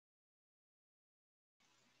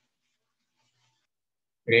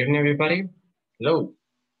Good evening, everybody. Hello.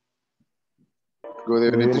 Good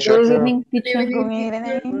evening, Good teacher. evening, teacher. Good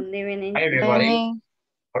evening. Good evening. Hi, everybody.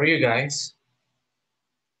 How are you guys?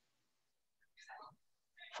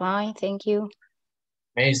 Fine, thank you.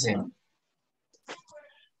 Amazing.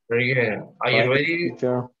 Very good. Are you ready?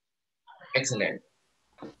 Teacher. Excellent.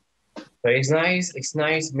 So it's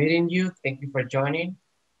nice meeting you. Thank you for joining.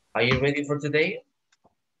 Are you ready for today?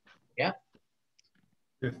 Yeah?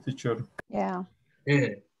 Yes, teacher. Yeah.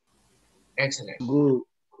 Good. Excellent. Good.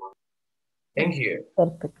 Thank you.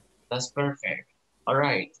 Perfect. That's perfect. All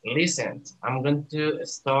right, listen, I'm going to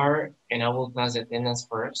start and I will class the attendance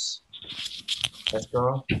first. Let's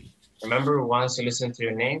go. Remember, once you listen to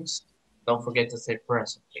your names, don't forget to say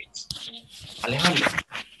present, please. Alejandro.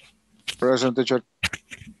 Present, teacher.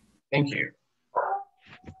 Thank you.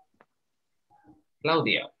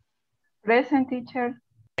 Claudia. Present, teacher.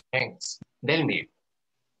 Thanks. Delmi.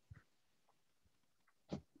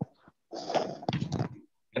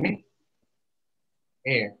 Delmi.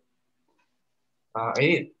 Here.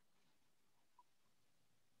 Edith.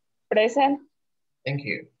 Present. Thank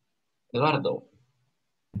you. Eduardo.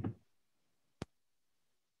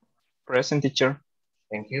 Present, teacher.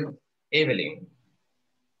 Thank you. Evelyn.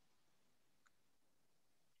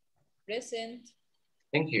 Present.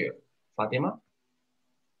 Thank you. Fatima.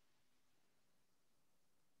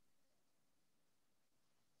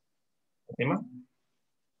 Fatima.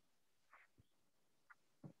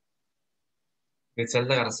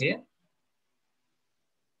 Griselda García.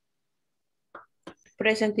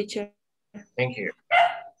 Present, teacher. Thank you.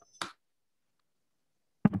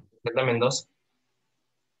 Griselda Mendoza.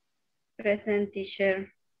 Present,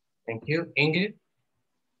 teacher. Thank you. Ingrid.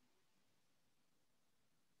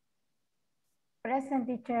 Present,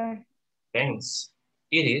 teacher. Thanks.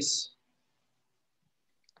 Iris.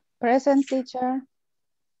 Present, teacher.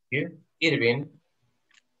 Good. Irvin.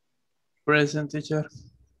 Present, teacher.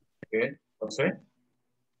 Good. Jose.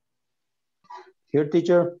 Here,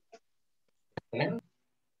 teacher.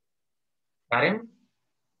 Karen.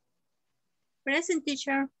 Present,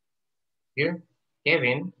 teacher. Here.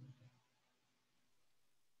 Kevin.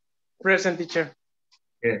 Present, teacher.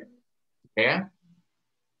 Good. Bea.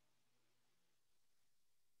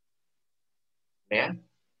 Bea.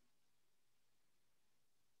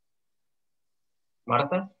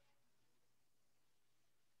 Marta.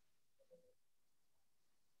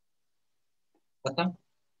 Marta.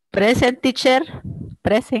 Present, teacher.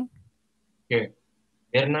 Present. Good.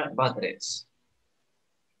 Berna Batres.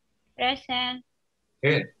 Present.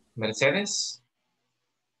 Good. Mercedes.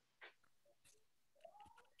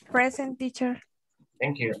 Present, teacher.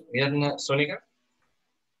 Thank you. Mirna Zúñiga.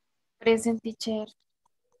 Present, teacher.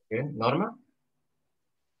 Good. Norma.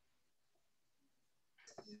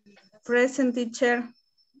 Present, teacher.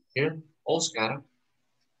 Good. Oscar.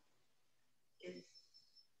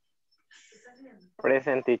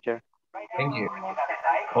 Present, teacher. Thank you.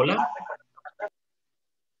 Hola.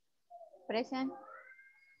 Present.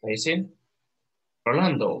 Mason.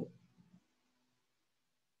 Rolando.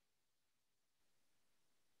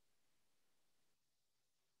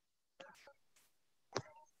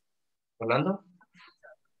 Rolando.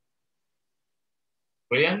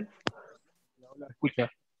 William. Escucha.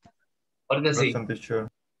 Ahorita sí. Present, teacher.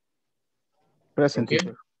 Thank Present, you.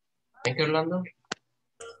 teacher. Thank you, Orlando.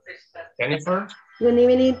 Jennifer. Good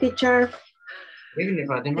evening, teacher. Good evening,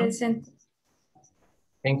 Fatima. Present.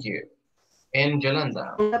 Thank you. And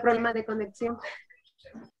Yolanda. Un problema de conexión.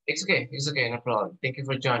 It's okay, no problem. Thank you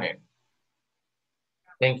for joining.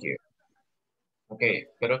 Thank you. Ok,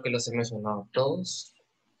 espero que los he mencionado todos.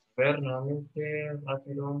 Ver nuevamente,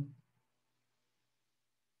 rápido.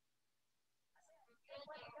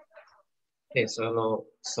 Sí,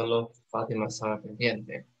 solo Fátima estaba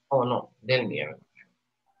pendiente. Oh, no, Delmi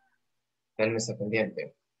está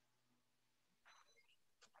pendiente.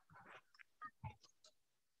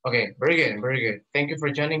 Okay, very good, very good. Thank you for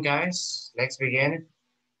joining, guys. Let's begin.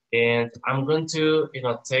 And I'm going to,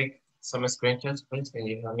 take some screenshots, please. Can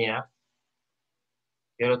you help me out?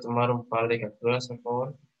 Quiero tomar un par de capturas, por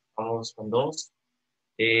favor. Vamos con dos.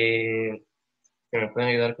 Que me pueden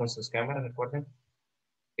ayudar con sus cámaras, recuerden.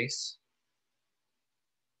 Please.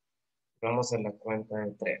 Vamos a la cuenta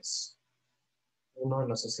de 3. Uno,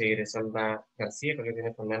 no sé si Griselda García, porque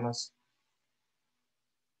tiene problemas.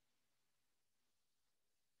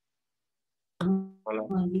 Hola.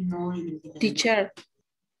 Teacher.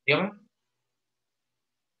 Dígame.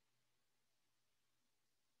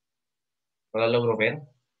 No la logro ver.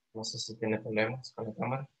 No sé si tiene problemas con la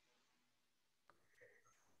cámara.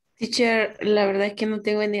 Teacher, la verdad es que no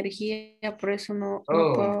tengo energía, por eso no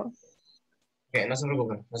Oh. puedo. Ok, no se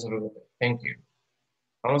preocupe, no se preocupe. Thank you.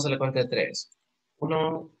 Vamos a la cuenta de 3.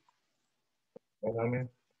 1,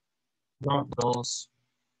 2,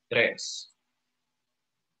 3.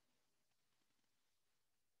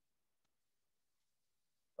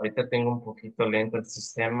 Ahorita tengo un poquito lento el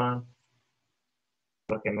sistema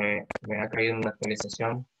porque me ha caído una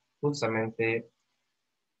actualización justamente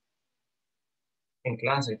en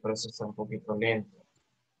clase y por eso está un poquito lento.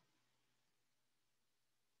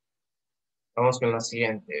 Vamos con la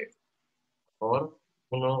siguiente. Por favor.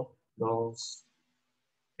 1, 2,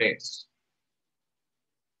 3.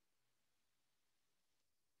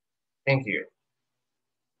 Thank you.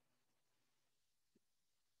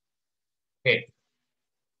 Ok.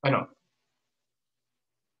 Bueno,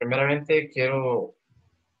 primeramente quiero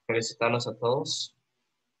felicitarlos a todos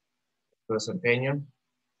por su desempeño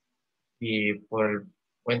y por el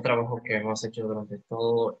buen trabajo que hemos hecho durante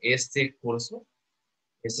todo este curso.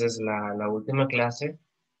 Esa es la última clase.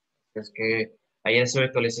 Es que ayer estuve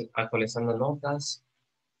actualizando notas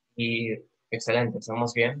y excelente,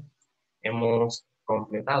 estamos bien. Hemos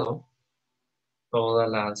completado todas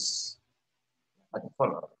las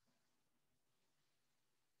plataformas.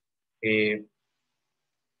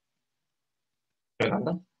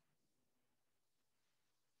 Yolanda,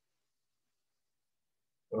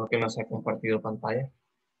 creo que no se ha compartido pantalla.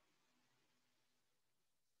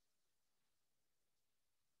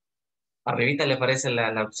 Arribita le aparece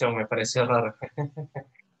la opción, me pareció raro.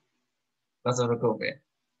 No se preocupe.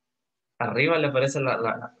 Arriba le aparece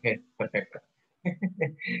ok, perfecto.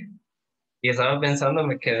 Y estaba pensando,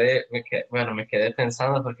 me quedé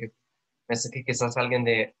pensando porque pensé que quizás alguien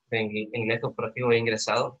de Inglés Corporativo había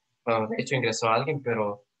ingresado. Bueno, de hecho ingresó alguien,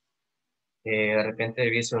 pero de repente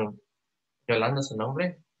vi Yolanda su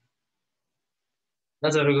nombre.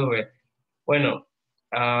 No se preocupe. Bueno,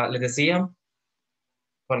 les decía,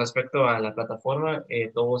 con respecto a la plataforma,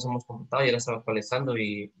 todos hemos completado, ya la estaba actualizando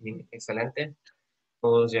y excelente.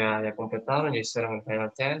 Todos ya completaron, ya hicieron el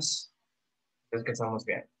final test. Es que estamos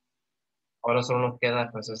bien. Ahora solo nos queda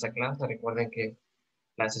pues esta clase. Recuerden que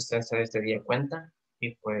la asistencia de este día cuenta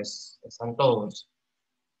y pues están todos.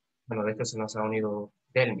 Bueno, de hecho se nos ha unido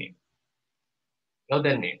Delmi. No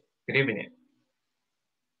Delmi, good evening.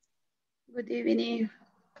 Good evening.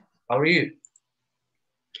 How are you?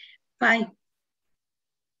 Fine.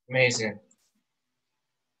 Amazing.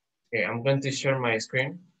 Okay, I'm going to share my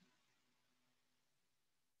screen.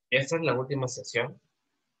 Esta es la última sesión.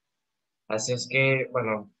 Así es que,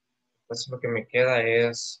 bueno, pues lo que me queda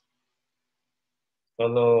es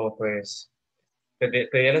solo pues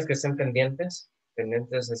pedirles que estén pendientes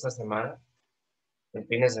esta semana, el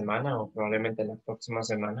fin de semana o probablemente la próxima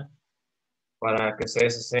semana, para que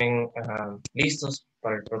ustedes estén listos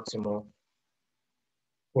para el próximo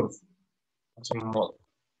curso, próximo módulo.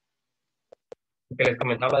 Lo que les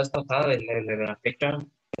comentaba esta pasada de la fecha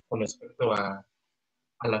con respecto a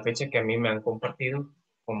la fecha que a mí me han compartido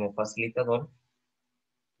como facilitador,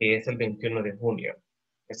 que es el 21 de junio.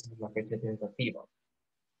 Esa es la fecha tentativa.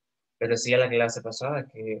 Les decía la clase pasada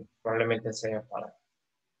que probablemente sea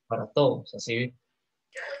para todos, así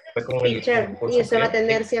fue con el Teacher, curso y usted va a anterior.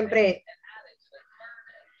 tener siempre,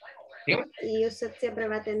 ¿Sí? y usted siempre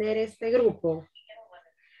va a tener este grupo.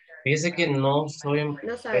 Fíjese que no soy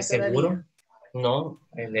No sabe seguro, todavía. no,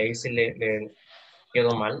 de ahí sí le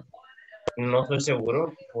quedó mal. No estoy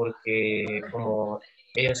seguro porque como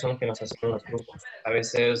ellos son los que nos hacen los grupos, a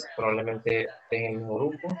veces probablemente dejen el mismo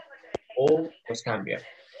grupo o los cambian.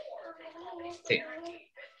 Sí,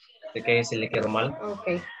 sé que ahí sí le quedó mal, Ok.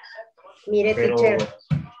 Mire, teacher, pero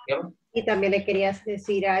dígame, y también le quería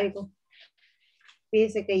decir algo.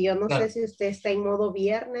 Fíjese que yo no sé claro, si usted está en modo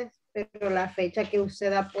viernes, pero la fecha que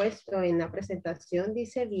usted ha puesto en la presentación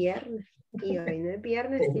dice viernes. Y hoy no es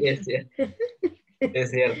viernes, es, teacher. cier-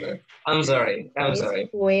 es cierto. I'm Es sorry.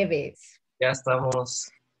 jueves. Ya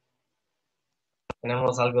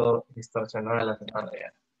tenemos algo distorsionado en la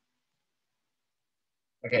pantalla.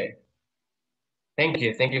 Okay, thank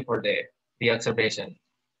you for the observation.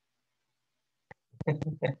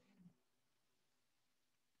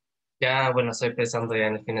 Ya, bueno, estoy pensando ya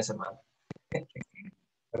en el fin de semana.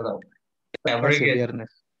 Perdón. Yeah, very Casi good.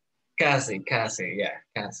 viernes. Casi, yeah,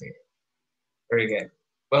 casi. Very good.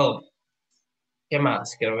 Well, ¿qué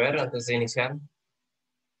más? Quiero ver antes de iniciar.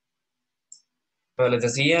 Pero les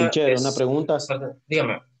decía, Teacher, una pregunta.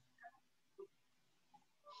 dígame.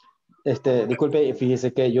 Disculpe,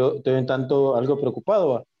 fíjese que yo estoy un tanto algo preocupado.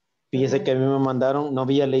 ¿Va? Fíjese que a mí me mandaron, no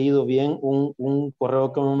había leído bien un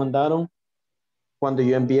correo que me mandaron cuando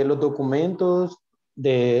yo envié los documentos.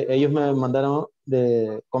 Ellos me mandaron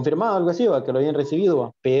de confirmado algo así, ¿va? Que lo habían recibido,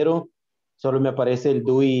 ¿va? Pero solo me aparece el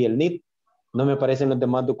DUI y el NIT, no me aparecen los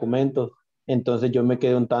demás documentos. Entonces yo me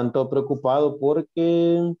quedé un tanto preocupado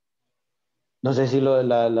porque no sé si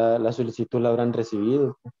la solicitud la habrán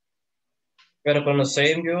recibido. Pero cuando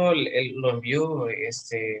se envió, lo envió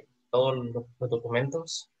todos los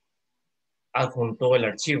documentos, adjuntó el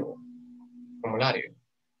archivo, formulario.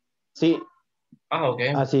 Sí, Ah, ok.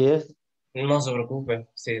 así es. No se preocupe,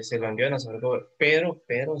 si se lo envió, no se preocupe.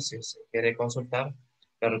 Pero si se quiere consultar,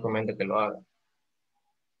 le recomiendo que lo haga.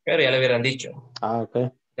 Pero ya le hubieran dicho. Ah,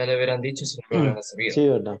 ok. Ya le hubieran dicho si no lo hubieran recibido. Sí,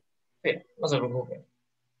 ¿verdad? Sí, no se preocupe.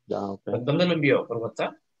 Ya, ok. ¿Dónde lo envió? ¿Por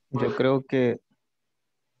WhatsApp? Yo creo que,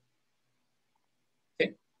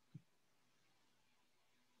 Sí.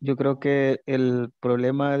 yo creo que el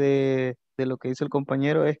problema de lo que dice el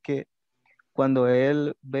compañero es que cuando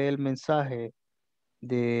él ve el mensaje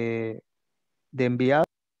de enviado,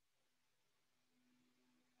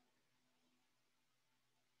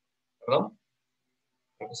 ¿Perdón?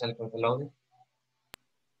 Creo que sale con el audio.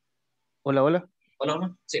 hola, hola. Hola,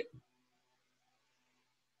 hola. Sí.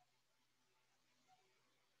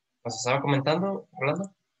 ¿Nos estaba comentando,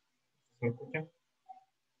 Rolando? ¿Me escuchan?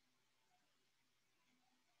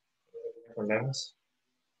 Problemas.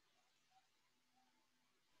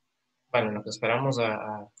 Bueno, lo que esperamos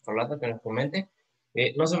a Rolando que nos comente.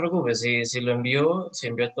 No se preocupe, si lo envió, si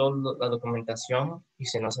envió toda la documentación y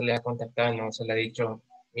si no se le ha contactado y no se le ha dicho,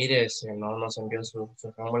 mire, si no nos envió su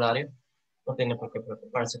formulario, no tiene por qué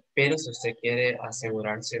preocuparse. Pero si usted quiere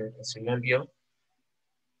asegurarse de que sí lo envió,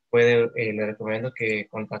 le recomiendo que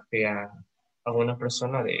contacte a una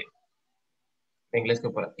persona de inglés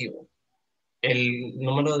corporativo. El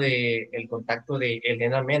número el contacto de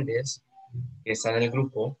Elena Méndez, que está en el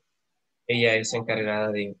grupo, ella es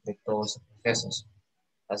encargada de todos esos procesos.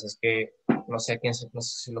 Así es que no sé a quién, no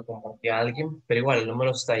sé si lo compartía a alguien, pero igual el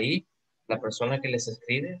número está ahí. La persona que les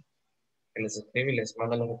escribe y les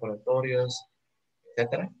manda los recordatorios,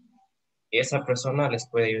 etcétera, y esa persona les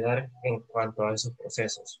puede ayudar en cuanto a esos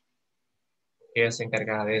procesos. Ella se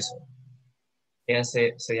encarga de eso. Ella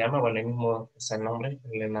se llama, bueno, ahí mismo está el nombre,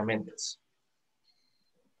 Elena Méndez.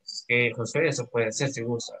 Es que José eso puede hacer si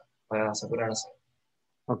gusta, para asegurarse.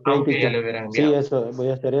 Ok, Aunque ya teacher. le hubieran Sí, enviado. eso, voy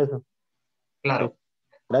a hacer eso. Claro.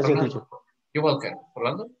 Sí. Gracias, teacher. Orlando, you're welcome.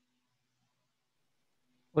 Orlando?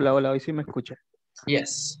 Hola, hola, hoy sí me escucha.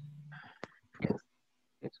 Yes.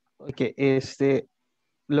 Ok,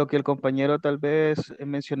 lo que el compañero tal vez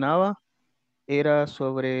mencionaba era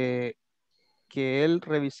sobre que él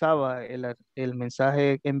revisaba el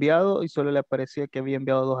mensaje enviado y solo le aparecía que había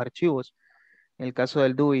enviado dos archivos, en el caso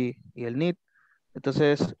del DUI y el NIT.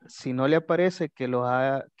 Entonces, si no le aparece que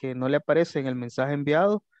no le aparece en el mensaje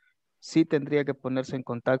enviado, sí tendría que ponerse en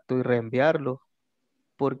contacto y reenviarlo,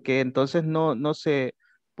 porque entonces no se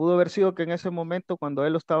pudo haber sido que en ese momento cuando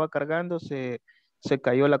él lo estaba cargando se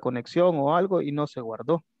cayó la conexión o algo y no se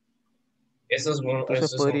guardó. Eso es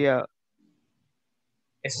Entonces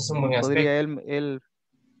eso es un buen podría aspecto. él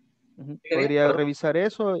ujú, Diga, podría perdón. revisar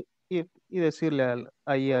eso y decirle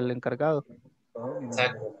ahí al encargado.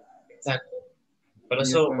 Exacto, exacto. Por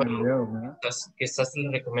eso, bueno, quizás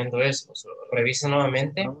le recomiendo eso. O sea, revise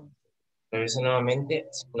nuevamente,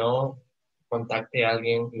 si no, contacte a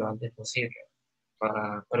alguien lo antes posible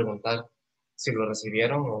para preguntar si lo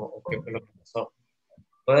recibieron o qué fue lo que pasó.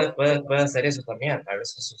 Puede hacer eso también, a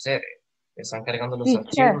veces sucede. Están cargando los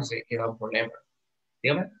Teacher, archivos y da un problema.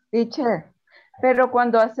 Dígame. teacher, pero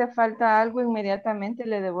cuando hace falta algo, inmediatamente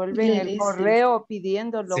le devuelven el correo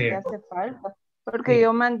pidiendo lo Sí, que hace falta. Porque sí,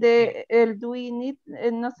 yo mandé el DUI,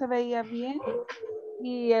 no se veía bien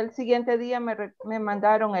y el siguiente día me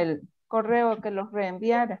mandaron el correo que los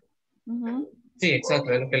reenviara. Ujú. sí,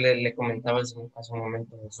 exacto. Es lo que le comentaba hace un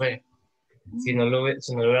momento, Josué. Si no lo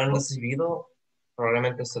hubieran recibido,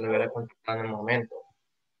 probablemente se lo hubiera contactado en el momento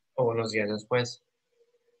o unos días después.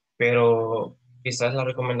 Pero quizás la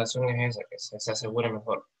recomendación es esa, que se asegure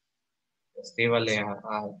mejor. Escríbale en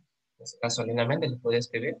este caso, Lina Méndez, le puede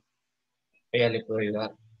escribir, ella le puede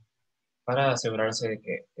ayudar para asegurarse de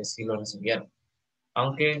que sí lo recibieron.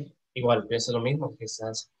 Aunque igual pienso lo mismo,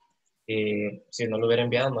 quizás si no lo hubiera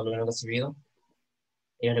enviado, no lo hubieran recibido,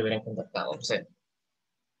 ellos le hubieran contactado, no sé.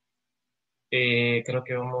 Creo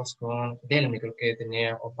que vamos con Delmi, creo que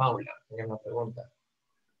tenía, o Paula, tenía una pregunta.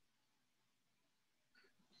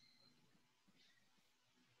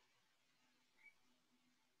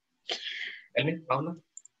 Delmi, Paula,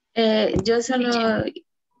 Yo solo,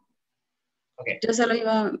 ok. yo solo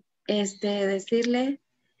iba decirle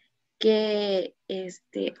que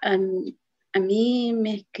a mí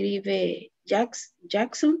me escribe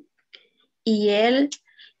Jackson y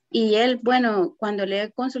bueno, cuando le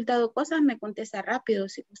he consultado cosas me contesta rápido.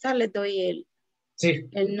 Si gusta, les doy Sí,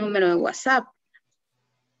 el número de WhatsApp.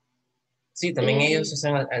 Sí, también ellos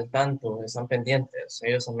están al tanto, están pendientes.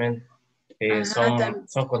 Ellos también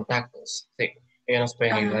son contactos. Sí, ellos nos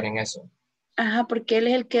pueden ayudar en eso. Ajá, porque él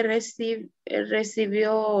es el que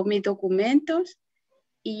recibió mis documentos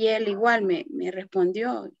y él igual me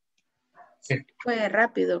respondió. Sí. Fue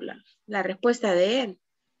rápido la respuesta de él.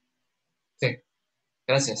 Sí,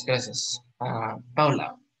 gracias.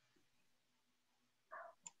 Paula.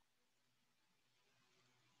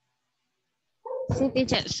 Sí,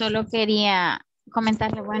 teacher, solo quería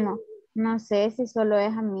comentarle, bueno, no sé si solo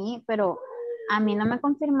es a mí, pero a mí no me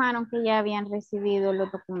confirmaron que ya habían recibido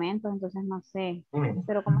los documentos, entonces no sé.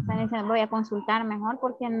 Pero como están diciendo, voy a consultar mejor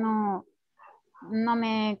porque no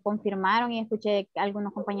me confirmaron y escuché que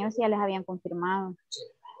algunos compañeros ya les habían confirmado.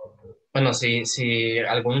 Bueno, si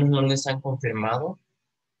algunos no les han confirmado,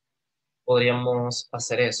 podríamos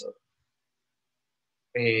hacer eso.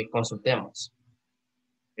 Consultemos.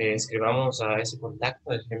 Escribamos a ese contacto,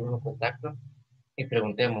 y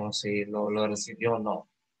preguntemos si lo recibió o no.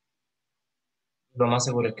 Lo más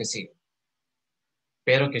seguro es que sí.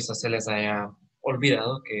 Pero quizás se les haya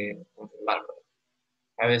olvidado que confirmarlo.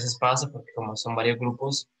 A veces pasa porque como son varios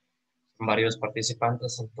grupos, son varios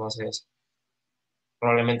participantes, entonces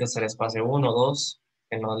probablemente se les pase uno o dos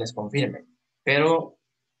que no les confirmen. Pero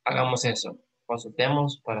hagamos eso.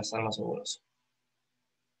 Consultemos para estar más seguros.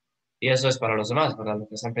 Y eso es para los demás, para los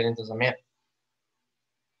que están pendientes también.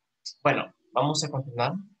 Bueno, vamos a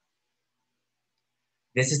continuar.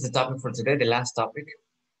 This is the topic for today, the last topic.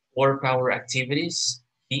 Work hour activities.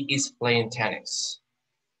 He is playing tennis.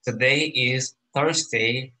 Today is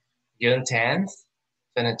Thursday, June 10th,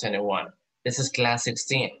 2021. This is class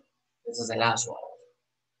 16. This is the last one.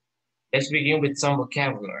 Let's begin with some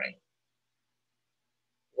vocabulary.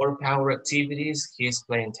 Work hour activities. He is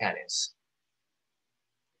playing tennis.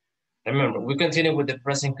 Remember, we continue with the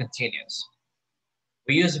present continuous.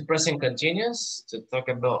 We use the present continuous to talk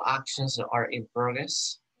about actions that are in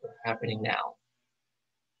progress, happening now.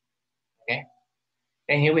 Okay?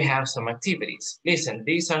 And here we have some activities. Listen,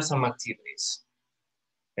 these are some activities.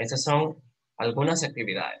 Estas son algunas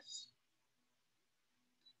actividades.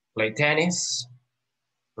 Play tennis,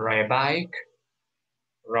 ride a bike,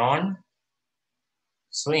 run,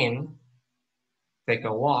 swim, take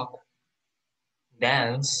a walk,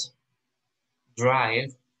 dance,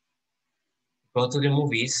 drive, go to the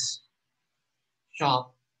movies,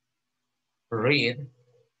 shop, read,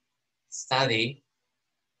 study,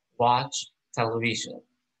 watch television.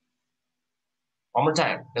 One more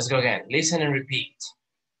time, let's go again. Listen and repeat.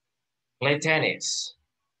 Play tennis,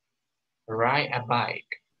 ride a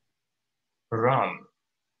bike, run,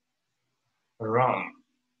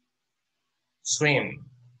 swim,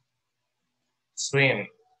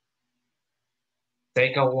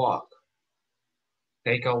 take a walk,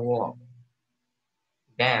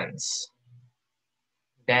 dance,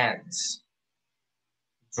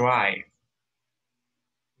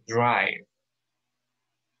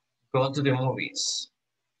 drive, go to the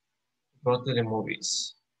movies,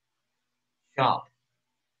 shop, read,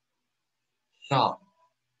 study,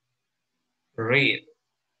 watch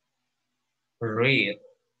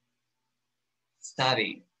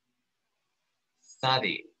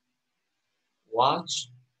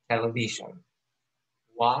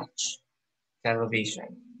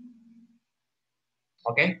television.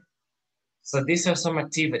 Okay? So these are some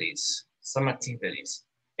activities.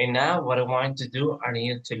 And now what I want to do, I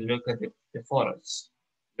need to look at the photos.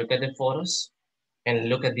 Look at the photos and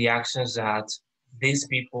look at the actions that these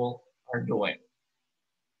people are doing.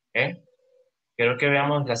 Okay? Quiero que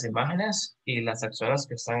veamos las imágenes y las acciones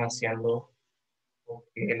que están haciendo o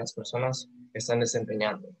que las personas están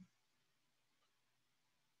desempeñando.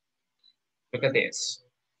 Look at this.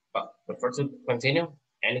 But before to continue,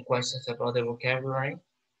 any questions about the vocabulary?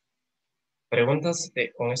 ¿Preguntas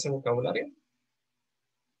con ese vocabulario?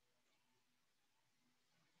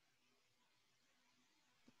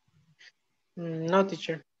 No,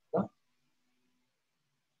 teacher. ¿No?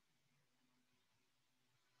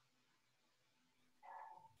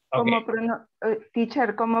 Okay.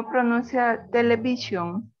 Teacher, ¿cómo pronuncia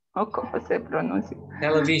television? ¿O cómo se pronuncia?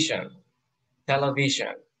 Television.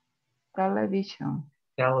 Television.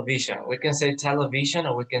 We can say television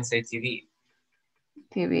or we can say TV.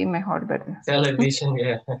 TV mejor, ¿verdad? Television,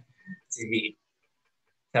 yeah. TV.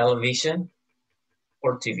 Television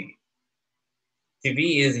or TV.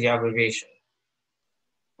 TV is the abbreviation.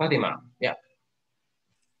 Fatima, yeah.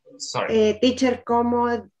 Sorry. Teacher,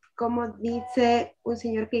 ¿cómo dice un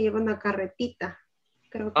señor que lleva una carretita?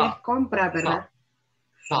 Creo que es compra, ¿verdad?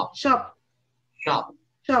 Shop.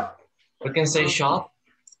 We can say shop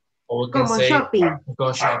or we can Como say shopping.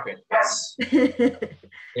 go shopping. Yes.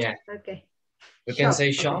 Yeah. Okay. We can say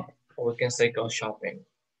okay. shop or we can say go shopping.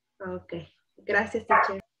 Okay. Gracias,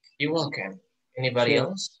 teacher. You're welcome. Anybody Teacher,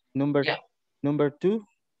 else? Number Yeah. number two,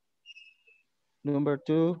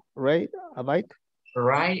 ride a bike.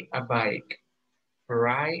 Ride a bike.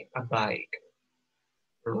 Ride a bike.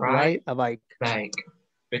 Ride a bike. Bike.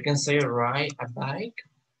 We can say ride a bike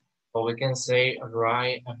or we can say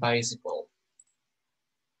ride a bicycle.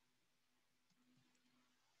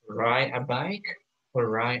 Ride a bike or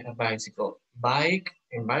ride a bicycle. Bike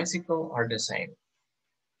and bicycle are the same.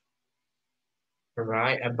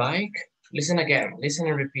 Ride a bike. Listen again. Listen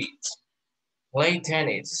and repeat. Play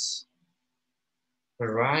tennis.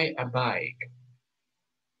 Ride a bike.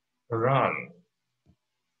 Run.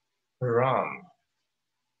 Run.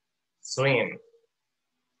 Swim.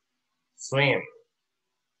 Swim.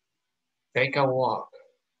 Take a walk.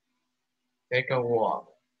 Take a walk.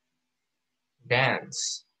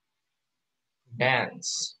 Dance.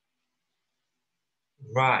 Dance.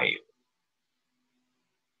 Drive.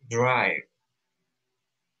 Drive.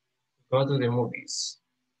 Go to the movies.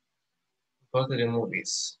 Go to the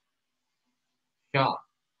movies. Shop.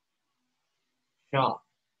 Shop.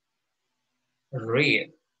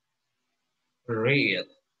 Read. Read.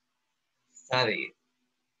 Study.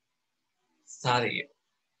 Study.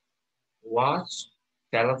 Watch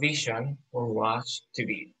television or watch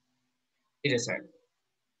TV. It is it.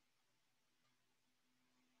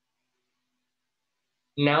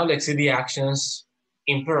 Now let's see the actions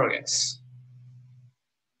in progress.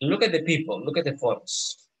 Look at the people, look at the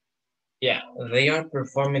photos. Yeah, they are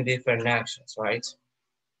performing different actions, right?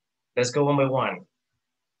 Let's go one by one.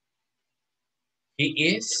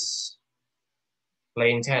 He is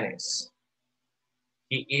playing tennis.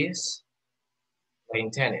 He is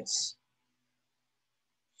playing tennis.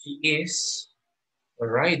 She is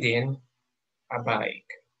riding a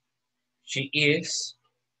bike. She is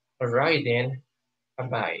riding a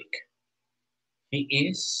bike. He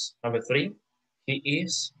is, number 3, he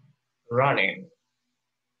is running.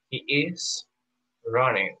 He is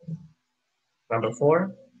running. Number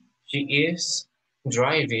 4, she is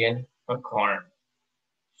driving a car.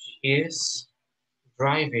 She is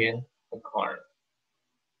driving a car.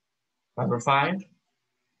 Number 5,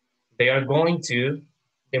 they are going to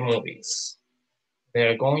the movies. They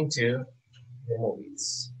are going to the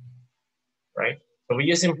movies, right? So we're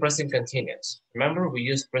using present continuous. Remember, we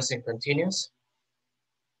use present continuous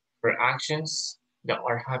for actions that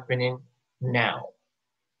are happening now,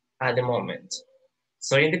 at the moment.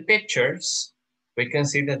 So in the pictures, we can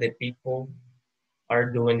see that the people are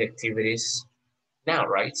doing the activities now,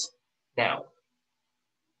 right? Now.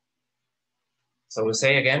 So we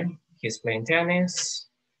say again, he's playing tennis.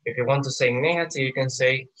 If you want to say negative, you can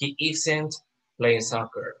say he isn't playing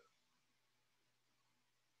soccer.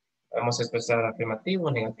 Vamos a expresar afirmativo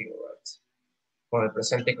o negativo, right? Con el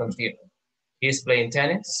presente continuo. He is playing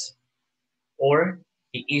tennis or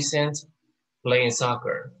he isn't playing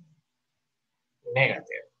soccer.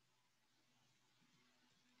 Negative.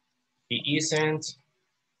 He isn't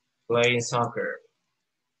playing soccer.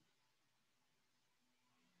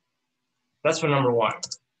 That's for number 1.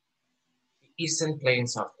 He isn't playing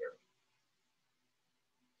soccer.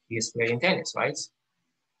 He is playing tennis, right?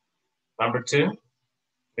 Number 2,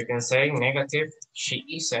 we can say negative. She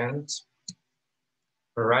isn't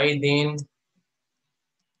riding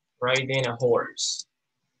a horse.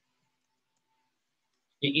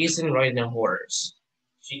 She isn't riding a horse.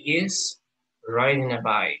 She is riding a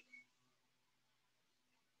bike,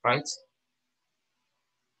 right?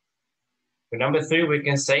 For number 3, we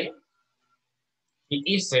can say he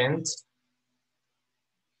isn't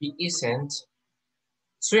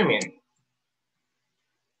swimming.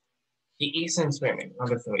 He isn't swimming.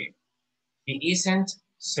 Number 3. He isn't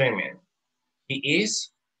swimming. He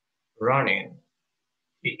is running.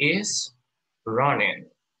 He is running.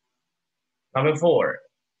 Number 4.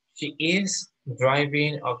 She is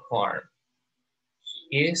driving a car.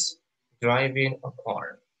 She is driving a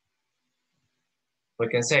car. We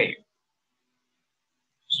can say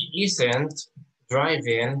she isn't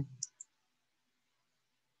driving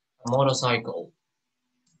a motorcycle.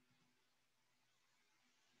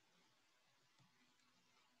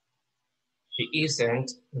 She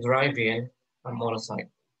isn't driving a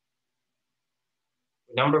motorcycle.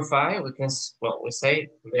 Number 5, we say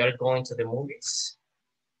they are going to the movies.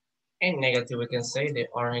 And negative, we can say they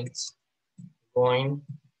aren't going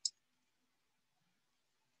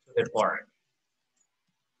to the park.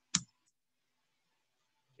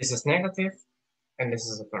 This is negative, and this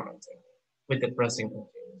is affirmative with the present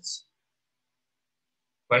continuous.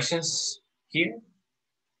 Questions here?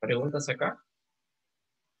 Preguntas acá?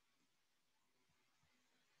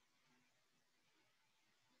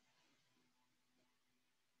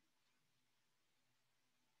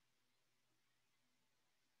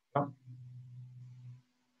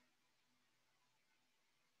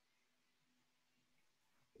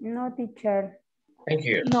 No, teacher. Thank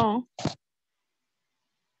you. No.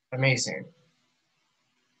 Amazing.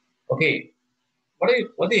 Okay,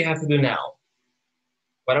 what do you have to do now?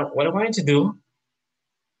 What I want you to do,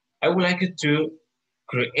 I would like you to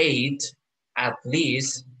create at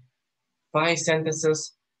least 5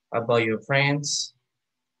 sentences about your friends,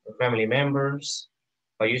 your family members,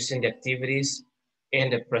 by using the activities in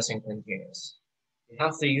the present continuous. You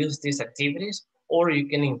have to use these activities, or you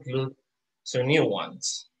can include some new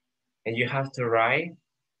ones. And you have to write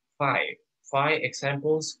five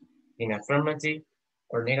examples in affirmative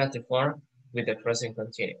or negative form with the present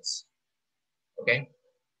continuous. Okay?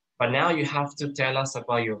 But now you have to tell us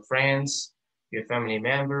about your friends, your family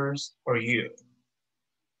members, or you.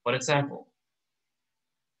 For example,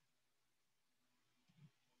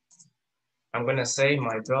 I'm gonna say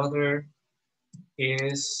my brother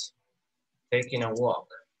is taking a walk.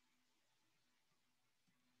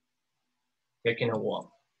 Taking a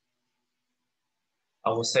walk. I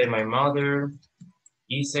will say my mother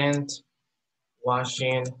isn't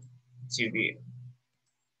watching TV.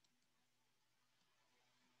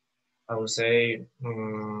 I will say,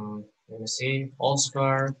 let me see,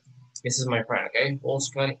 Oscar, this is my friend, okay?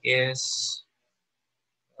 Oscar is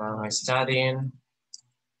studying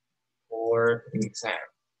for the exam.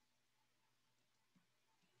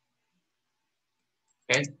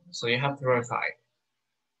 Okay, so you have to verify.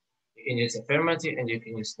 You can use affirmative and you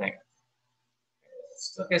can use negative.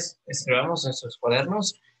 Entonces, escribamos en sus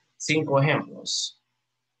cuadernos 5 ejemplos.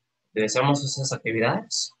 ¿Deseamos esas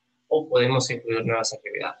actividades o podemos incluir nuevas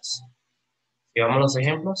actividades? Llevamos los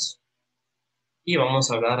ejemplos y vamos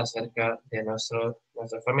a hablar acerca de nuestros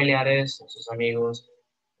familiares, nuestros amigos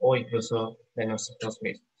o incluso de nosotros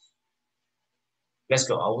mismos. Let's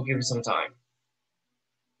go. I will give you some time.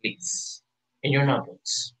 Please, in your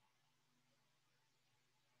notebooks.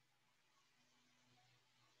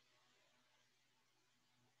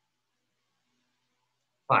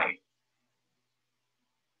 Five.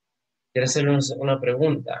 Quiero hacer una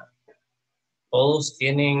pregunta. ¿Todos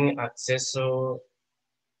tienen acceso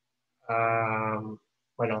a,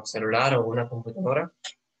 bueno, celular o una computadora?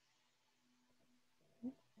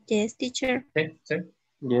 Yes, teacher. Sí, sí.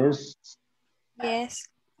 Yes. Yes.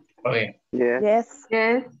 Ok. Yes.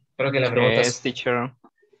 Yes. Creo que la pregunta Yes, teacher.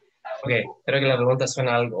 Ok, creo que la pregunta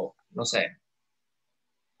suena algo, no sé.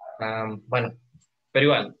 Bueno, pero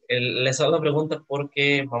igual, les hago la pregunta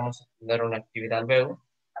porque vamos a tener una actividad luego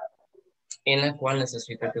en la cual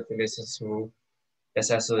necesito que utilicen ya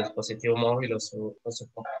sea su dispositivo móvil o su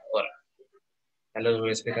computadora. Ya lo voy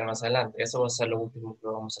a explicar más adelante. Eso va a ser lo último que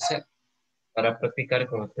vamos a hacer para practicar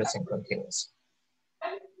con el present continuous.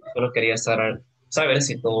 Solo quería saber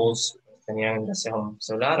si todos tenían ya sea un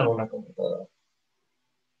celular o una computadora.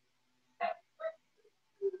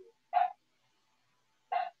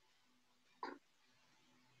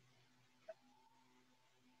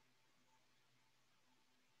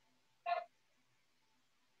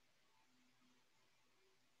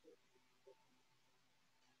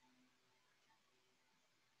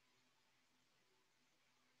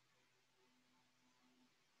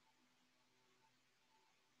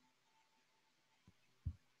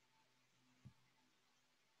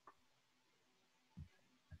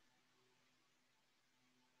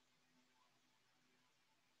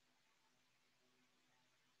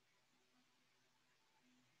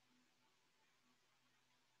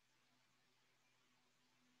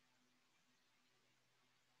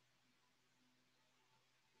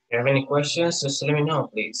 If you have any questions, just let me know,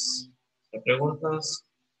 please. Si hay preguntas,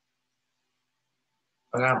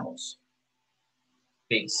 hagamos.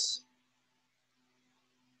 Please.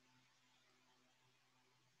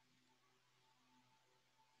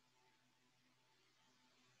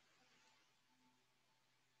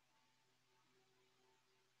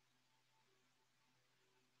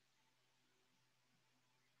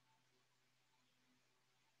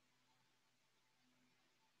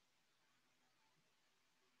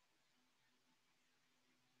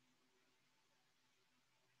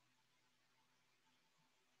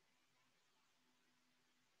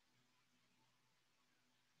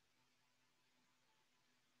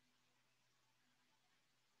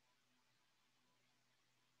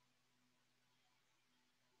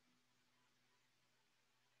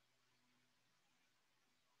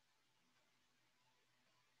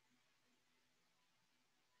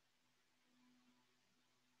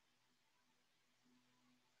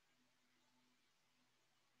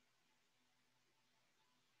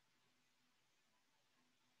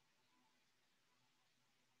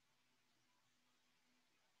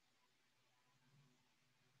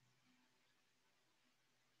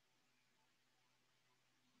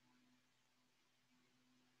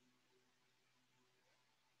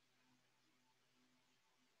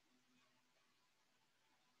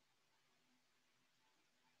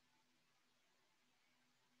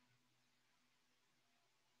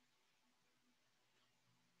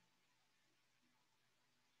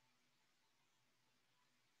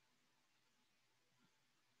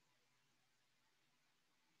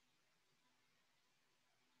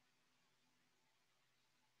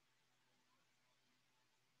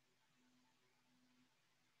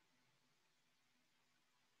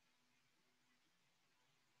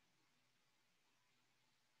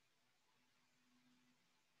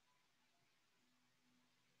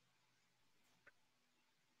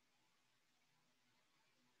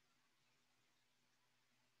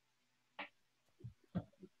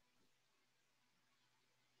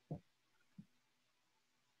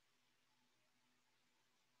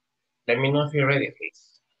 Let me know if you're ready,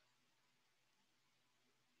 please.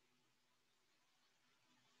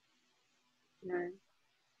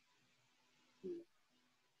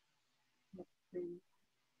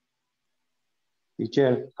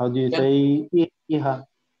 Teacher, how do you Yeah. say hija?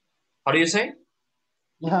 How do you say?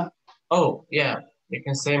 Hija. Oh, yeah. You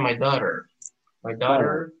can say my daughter. My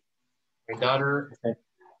daughter. My daughter Okay.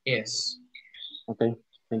 is. Okay,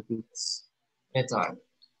 thank you. Anytime.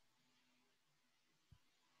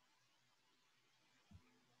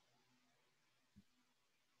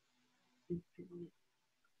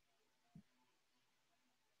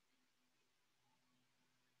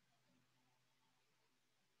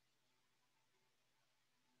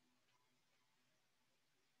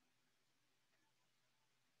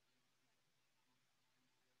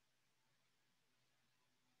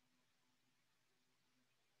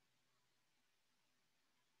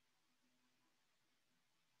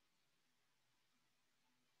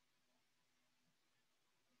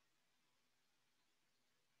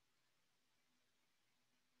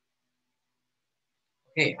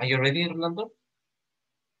 Okay, are you ready, Orlando?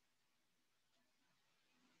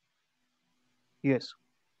 Yes.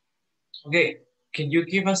 Okay, can you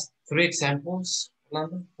give us 3 examples,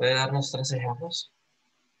 Orlando? ¿Puede darnos 3 ejemplos?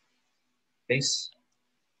 Please.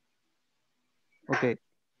 Okay.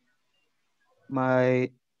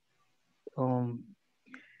 My,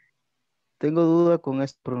 tengo duda con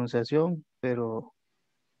esta pronunciación, pero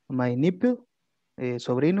my nipple,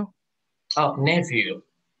 sobrino. Oh, nephew.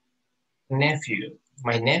 Nephew.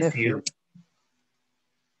 My nephew.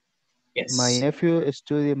 Yes. My nephew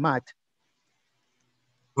study math.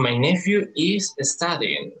 My nephew is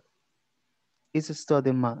studying. Is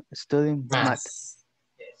studying math.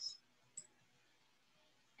 Yes.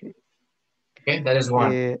 Okay, that is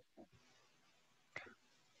one.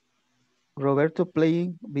 Roberto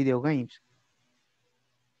playing video games.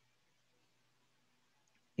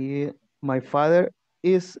 My father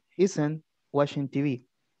isn't watching TV.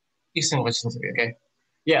 Isn't watching TV, okay.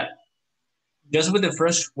 Yeah. Just with the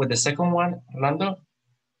second one, Orlando,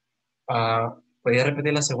 ¿podría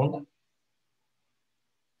repetir la segunda?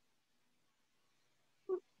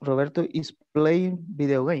 Roberto is playing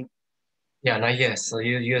video game. Yeah, not yes. So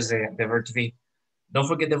you use the verb to be. Don't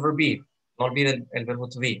forget the verb be. No olvide el verbo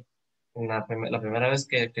to be. La primera vez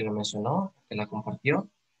que lo mencionó, que la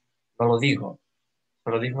compartió, no lo dijo.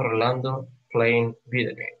 Pero dijo Rolando playing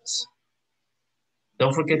video games.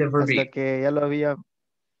 Don't forget the verb be.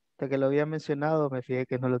 Hasta que lo había mencionado, me fijé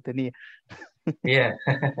que no lo tenía. Yeah.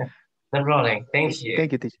 No problem. Thank you.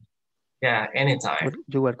 Thank you, teacher. Yeah, anytime.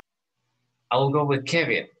 You're welcome. I will go with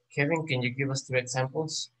Kevin. Kevin, can you give us 3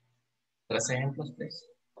 examples? 3 ejemplos, please.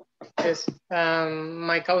 Yes.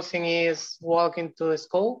 My cousin is walking to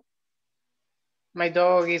school. My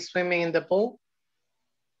dog is swimming in the pool.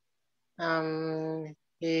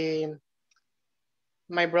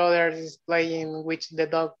 My brother is playing with the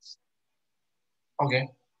dogs. Okay.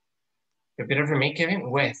 Repeat it for me, Kevin.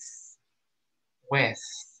 With.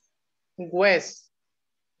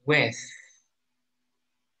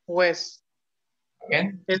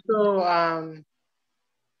 Again? Esto, I'm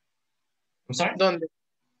sorry? ¿dónde?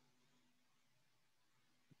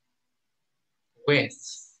 With.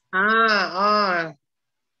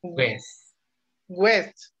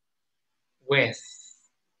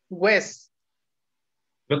 West.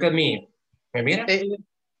 Look at me. ¿Me mira? Es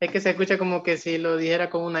que se escucha como que si lo dijera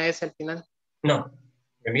con una S al final. No.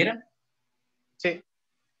 ¿Me mira? Sí.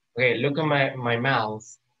 Okay, look at my mouth.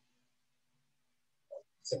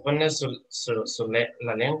 Se pone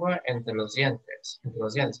la lengua entre los dientes.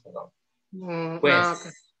 Perdón. Okay.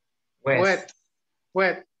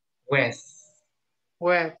 West.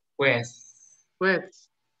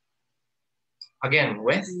 Again,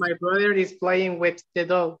 with. My brother is playing with the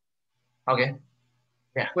dog. Okay.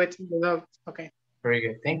 Yeah. With the dog. Okay. Very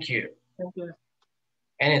good. Thank you. Thank you.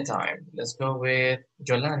 Anytime. Let's go with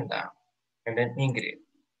Yolanda and then Ingrid.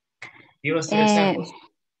 Give us 3 examples.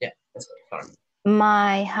 Yeah, let's go. Sorry.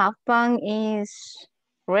 My husband is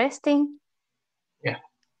resting. Yeah.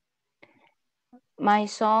 My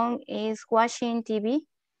son is watching TV.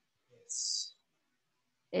 Yes.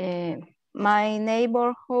 My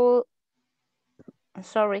neighbor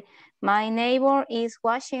is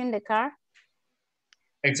washing the car.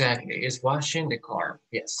 Exactly. Is washing the car.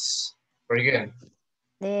 Yes. Very good.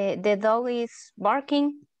 The dog is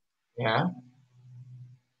barking. Yeah.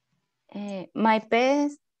 My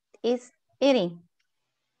pet is eating.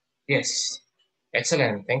 Yes.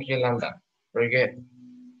 Excellent. Thank you, Yolanda. Very good.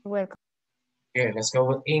 You're welcome. Good. Let's go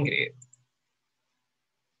with Ingrid.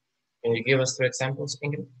 Can you give us 2 examples,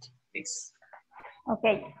 Ingrid, please?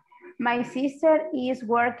 Okay. My sister is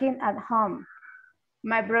working at home.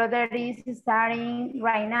 My brother is studying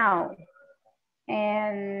right now.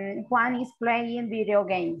 And Juan is playing video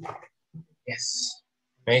games. Yes.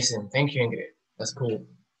 Amazing. Thank you, Ingrid. That's cool.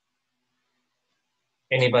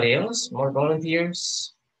 Anybody else? More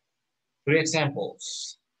volunteers? 3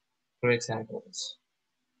 examples. 3 examples.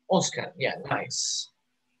 Oscar. Yeah, nice.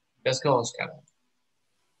 Let's go, Oscar.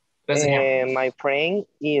 My friend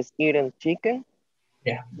is eating chicken.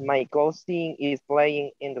 Yeah. My cousin is playing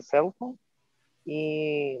in the cell phone.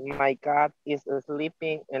 My cat is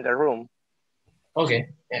sleeping in the room. Okay,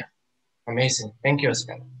 yeah. Amazing. Thank you,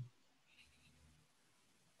 Oscar.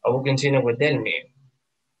 I will continue with Delmi.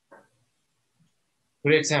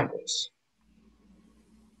 3 examples.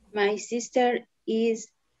 My sister is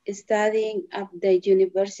studying at the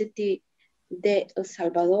University de El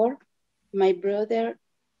Salvador. My brother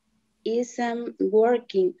isn't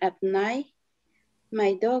working at night.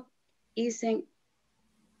 My dog isn't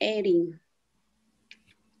eating.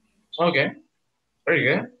 Okay, very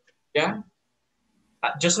good. Yeah.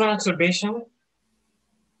 Just one observation.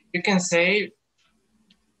 You can say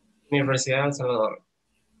Universidad de El Salvador.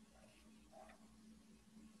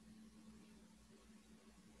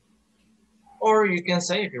 Or you can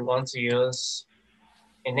say, if you want to use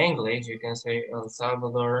in English, you can say El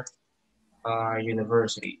Salvador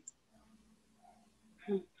University.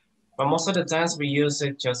 But most of the times we use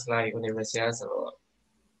it just like Universidad de El Salvador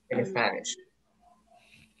in Spanish.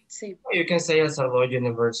 Sí. Or you can say El Salvador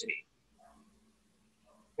University.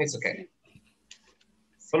 It's okay.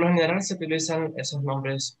 Por lo general se utilizan esos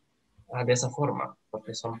nombres de esa forma,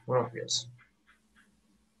 porque son propios.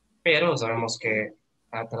 Pero sabemos que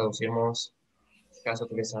traducimos, en este caso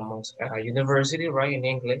utilizamos university, right, in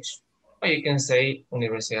English, or you can say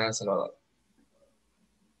Universidad de El Salvador.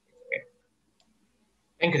 Okay.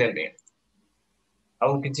 Thank you, Delvin. I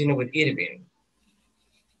will continue with Irving.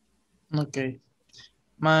 Okay.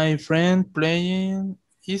 My friend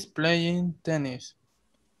is playing tennis.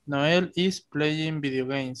 Noel is playing video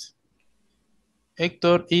games.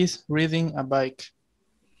 Hector is riding a bike.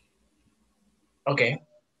 Okay,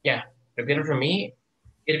 yeah. Repeat it for me,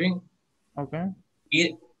 Irving. Okay.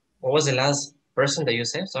 What was the last person that you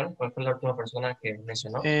said? Sorry, ¿cuál fue la última persona que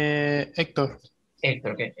mencionó? Héctor.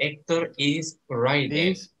 Hector, okay. Hector is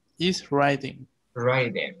riding. Is riding.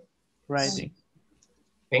 Riding. Riding.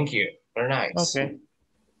 Thank you. Very nice. Okay.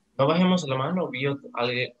 No bajemos la mano. Vi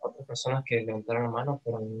otras personas que levantaron la mano,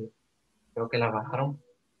 pero creo que la bajaron.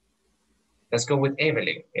 Let's go with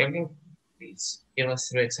Evelyn. Evelyn, please give us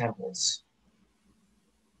 3 examples.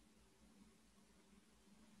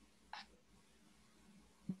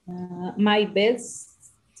 My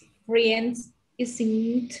best friend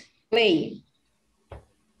isn't playing.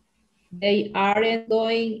 They aren't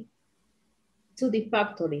going to the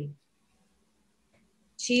factory.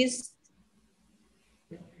 She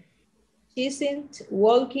isn't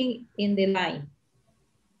walking in the line.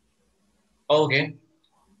 Okay.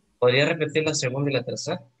 ¿Podría repetir la segunda y la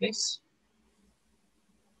tercera, please?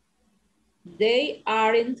 They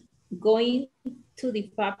aren't going to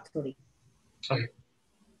the factory. Okay.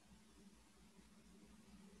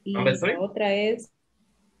 Y Number 3. la otra es,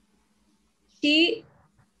 she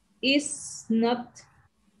is not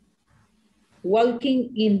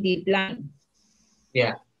walking in the line.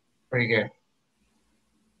 Yeah, very good.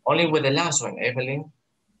 Only with the last one, Evelyn.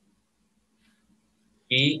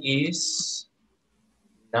 He is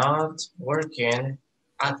not working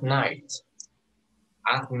at night.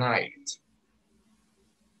 At night.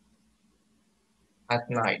 At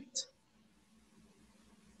night.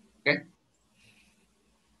 Okay.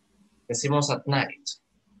 Decimos at night.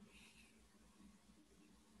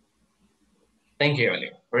 Thank you,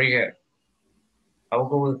 Evelyn. Very good. I will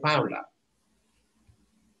go with Paula.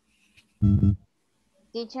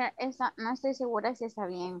 Teacher, esa, no estoy segura si está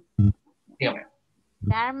bien. Dígame.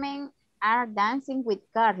 Carmen are dancing with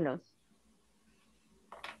Carlos.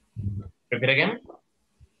 Repeat again.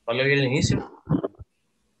 ¿No le oí el inicio?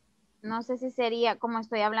 No sé si sería, como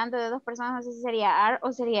estoy hablando de 2 personas, no sé si sería are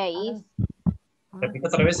o sería is. Repita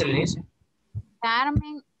otra vez el inicio.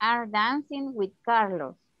 Carmen are dancing with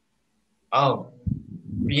Carlos. Oh,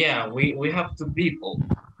 yeah, we have 2 people,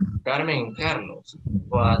 Carmen and Carlos,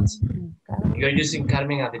 but you're using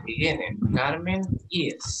Carmen at the beginning. Carmen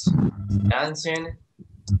is dancing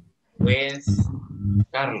with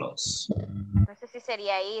Carlos. No sé si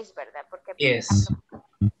sería is, ¿verdad? Porque yes.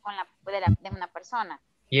 Con de una persona.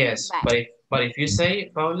 Yes, but if you say,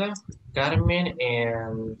 Paula, Carmen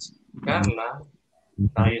and Carla,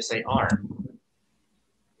 now you say are.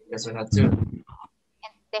 Because we have 2.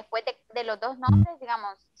 Después de los 2 nombres,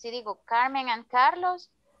 digamos, si digo Carmen and Carlos,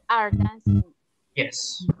 are dancing.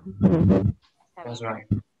 Yes, that's right.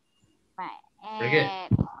 Right. Very good.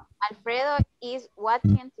 And Alfredo is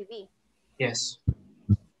watching TV. Yes.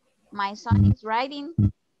 My son is writing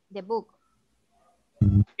the book.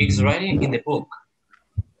 It's writing in the book.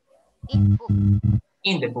 In book.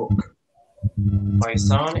 In the book. My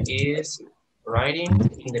son is writing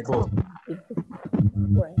in the book.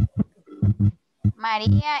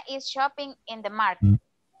 Maria is shopping in the market.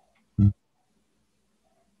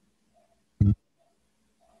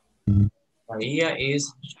 Maria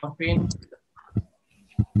is shopping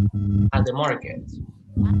at the market.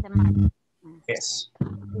 At the market. Yes.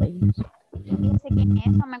 Fíjese que en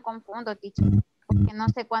eso me confundo, teacher, porque no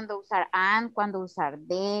sé cuándo usar and, cuándo usar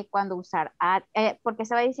de, cuándo usar at, porque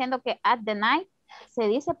estaba diciendo que at the night se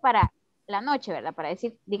dice para la noche, ¿verdad? Para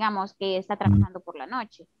decir, digamos, que está trabajando por la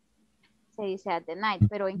noche. Se dice at the night,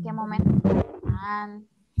 pero ¿en qué momento? And,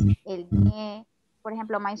 el de, por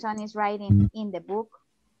ejemplo, my son is writing in the book.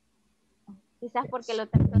 Quizás porque lo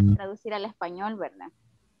trato de traducir al español, ¿verdad?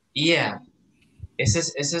 Yeah. Ese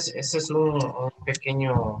es un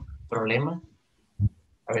pequeño problema.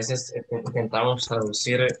 A veces intentamos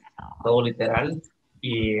traducir todo literal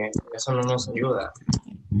y eso no nos ayuda.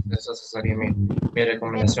 Eso sería mi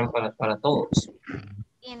recomendación para todos.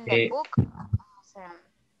 In the book, o sea,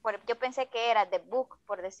 yo pensé que era the book,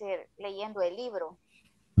 por decir, leyendo el libro.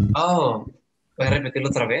 Oh, ¿puedes repetirlo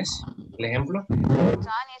otra vez? ¿El ejemplo?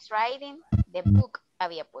 Son is writing the book,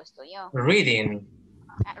 había puesto yo. Reading.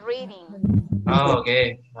 Reading. Oh,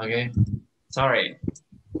 okay. Sorry.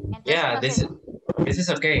 Entonces, Yeah, no this is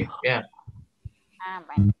okay. Yeah. Ah,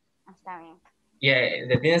 bueno, está bien. Yeah,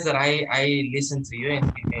 the thing is that I listened to you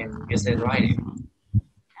and you said writing.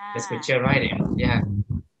 Escuché writing, yeah,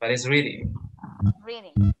 but it's reading.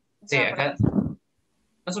 Reading. Sí, acá,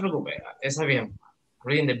 no se preocupe, está bien.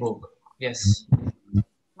 Reading the book, yes.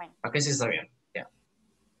 Bueno. Acá sí está bien, yeah.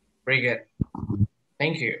 Very good.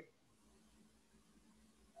 Thank you.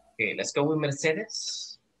 Okay, let's go with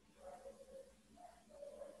Mercedes.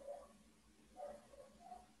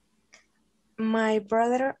 My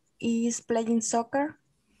brother is playing soccer.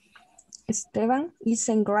 Esteban is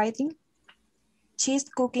writing. She's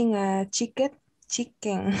cooking a chicken.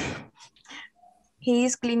 He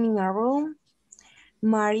is cleaning a room.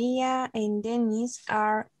 Maria and Dennis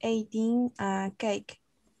are eating a cake.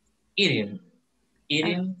 Eating.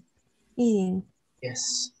 Eating.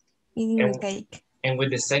 Yes. Eating a cake. And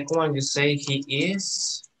with the second one, you say he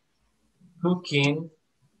is cooking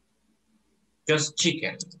just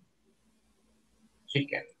chicken.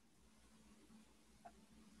 Chicken.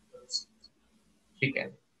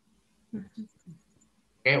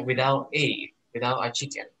 Okay, without a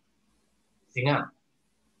chicken. Sin a.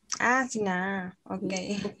 Sin a.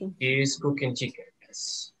 Okay. He is cooking chicken.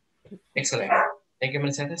 Yes. Excellent. Thank you,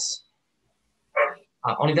 Mercedes.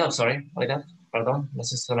 Only that, sorry. Only that. Perdón, no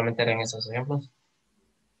sé si solamente eran esos ejemplos.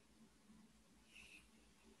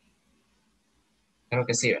 Creo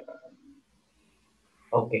que sí, ¿verdad?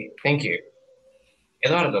 Okay, thank you.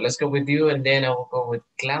 Eduardo, let's go with you, and then I will go with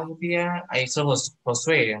Claudia. I saw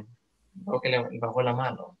Josué. Creo que le bajó la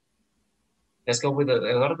mano. Let's go with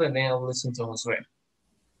Eduardo, and then I'll listen to Josué.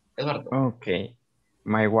 Eduardo. Okay.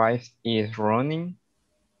 My wife is running.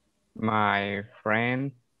 My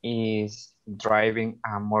friend is driving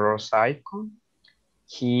a motorcycle.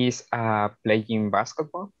 He's playing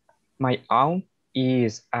basketball. My aunt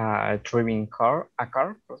is driving a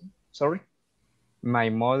car. Sorry. My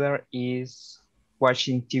mother is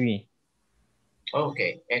watching TV.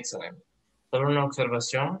 Okay, excellent. Solo una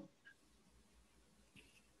observación.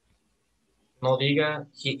 No diga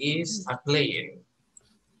he is a playing.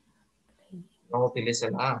 No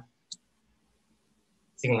utilice la A.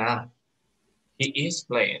 Sin la A. He is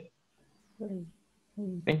playing.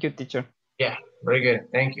 Thank you, teacher. Yeah, very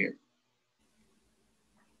good. Thank you.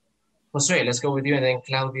 Jose, let's go with you, and then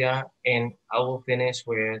Claudia, and I will finish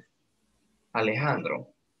with Alejandro.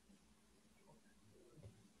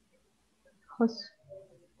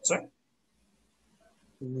 Sorry?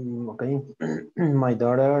 Okay. My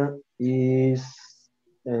daughter is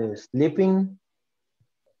sleeping.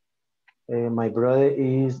 My brother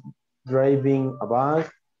is driving a bus.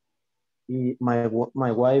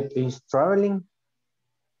 My wife is traveling.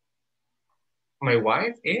 My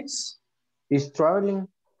wife is? Is traveling.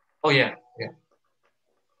 Oh, yeah.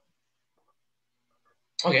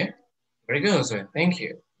 Okay, very good, Jose. Thank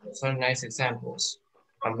you. Those are nice examples.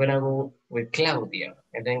 I'm gonna go with Claudia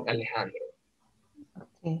and then Alejandro.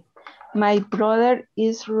 Okay. My brother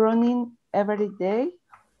is running every day.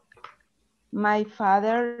 My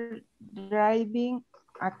father driving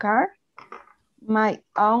a car. My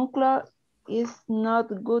uncle is not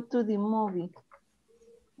good to the movie.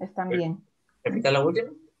 Están bien. Repita la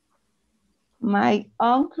última. My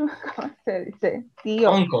uncle, ¿cómo se dice?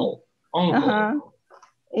 Tío. Uncle. Ajá.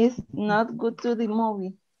 Is not good to the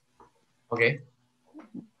movie. Okay.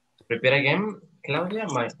 Repeat again, Claudia.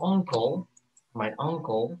 My uncle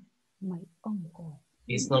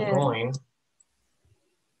is not Yes. going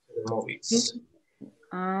to the movies.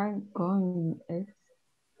 I'm going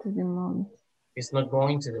to the movies. He's not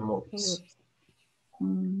going to the movies.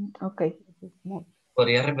 Okay.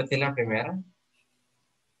 ¿Podría repetir la primera,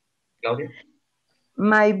 Claudia?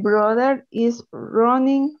 My brother is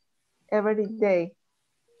running every day.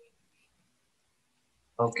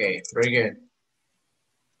 Okay, very good.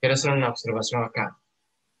 Quiero hacer una observación acá.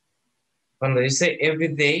 Cuando dice every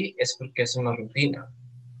day es porque es una rutina.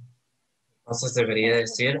 Entonces debería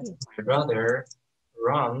decir, my brother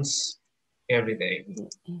runs every day.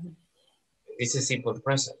 Dice simple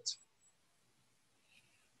present.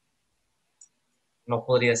 No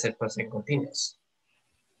podría ser present continuous.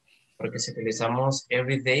 Porque si utilizamos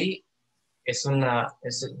every day, this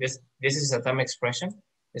is a time expression.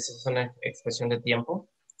 Esa es una expresión de tiempo.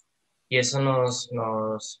 Y eso nos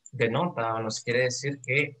denota, o nos quiere decir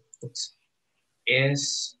que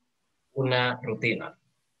es una rutina.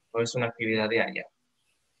 O es una actividad diaria.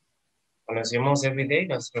 Cuando decimos every day,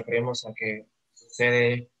 nos referimos a que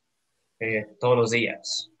sucede todos los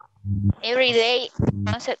días. Every day,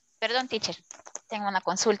 no sé, perdón, teacher, tengo una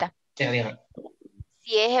consulta. Ya, dígame.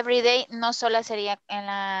 Si es every day, no solo sería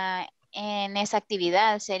en esa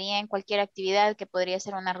actividad, sería en cualquier actividad que podría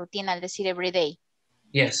ser una rutina al decir every day.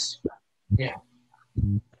 Yes. Yeah.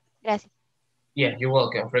 Gracias. Yeah, you're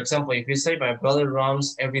welcome. For example, if you say my brother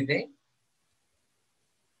runs every day,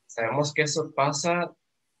 sabemos que eso pasa,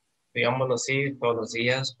 digámoslo así, todos los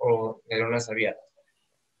días o de lunes a viernes.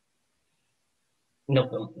 No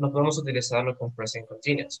podemos utilizarlo con present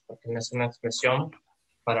continuous, porque no es una expresión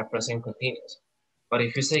para present continuous. But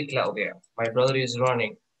if you say, Claudia, my brother is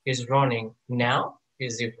running, he's running now,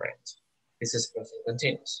 is different. This is present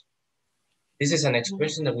continuous. This is an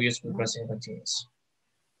expression that we use for present continuous.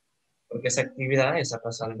 Porque esa actividad está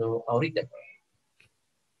pasando ahorita.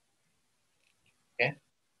 ¿Okay?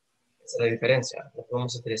 Esa es la diferencia. No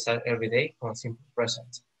podemos utilizar every day con simple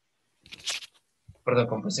present. Perdón,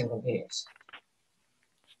 con present continuous.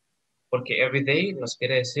 Porque every day nos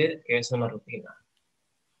quiere decir que es una rutina.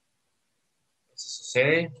 Eso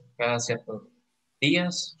sucede cada ciertos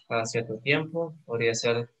días, cada cierto tiempo. Podría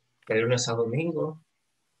ser de lunes a domingo,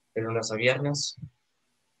 de lunes a viernes.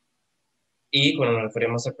 Y cuando nos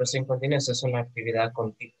referimos a present continuous es una actividad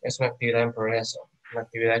en progreso, una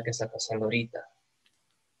actividad que está pasando ahorita.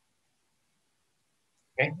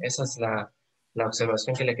 ¿Okay? Esa es la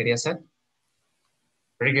observación que le quería hacer.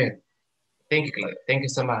 Very good. Thank you, Claudia. Thank you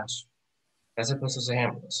so much. Gracias por sus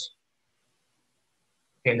ejemplos.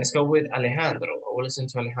 Okay, let's go with Alejandro. We'll listen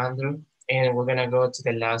to Alejandro, and we're gonna go to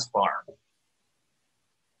the last part.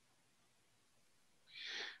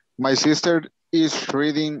 My sister is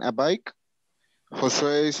riding a bike.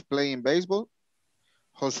 Josue is playing baseball.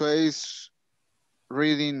 Josue is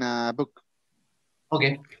reading a book.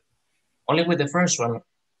 Okay. Only with the first one,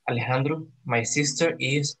 Alejandro, my sister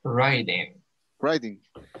is riding. Riding.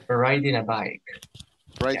 Riding a bike.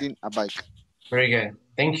 Riding a bike. Very good.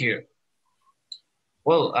 Thank you.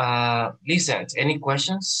 Well, listen, any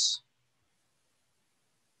questions?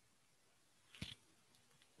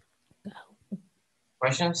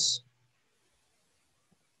 Questions?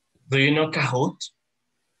 Do you know Kahoot?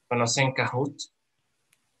 ¿Conocen Kahoot?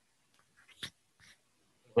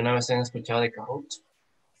 ¿Alguna vez han escuchado de Kahoot?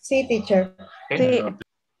 Sí, teacher. Okay. Sí. Ok,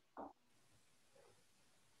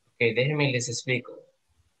 déjenme les explico.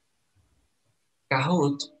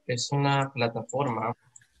 Kahoot es una plataforma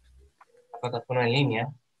en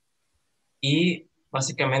línea y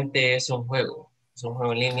básicamente es un juego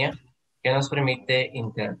en línea que nos permite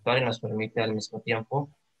interactuar y nos permite al mismo tiempo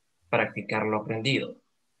practicar lo aprendido.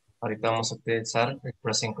 Ahorita vamos a utilizar el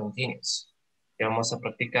present continuous y vamos a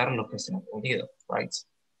practicar lo que se ha aprendido, right?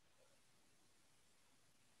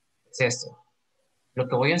 Es esto. Lo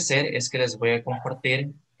que voy a hacer es que les voy a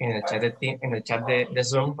compartir en el chat de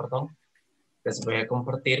Zoom, perdón, les voy a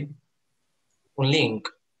compartir un link.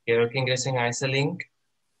 Quiero que ingresen a ese link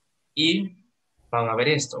y van a ver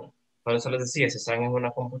esto. Por eso les decía, si están en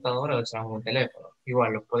una computadora o están en un teléfono.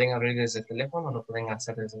 Igual, lo pueden abrir desde el teléfono o lo pueden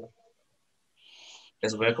hacer desde el teléfono.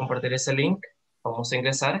 Les voy a compartir ese link, vamos a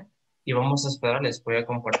ingresar y vamos a esperar, les voy a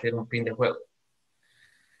compartir un pin de juego.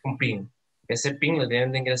 Un pin. Ese pin lo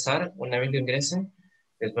deben de ingresar, una vez lo ingresen,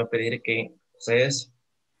 les voy a pedir que ustedes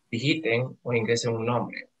digiten o ingresen un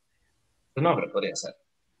nombre. Tu nombre podría ser.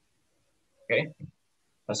 ¿ok?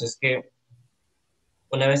 Entonces que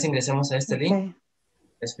una vez ingresemos a este link,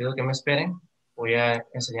 les pido que me esperen. Voy a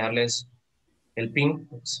enseñarles el PIN.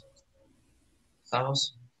 Ups.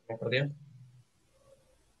 Estamos, me perdió.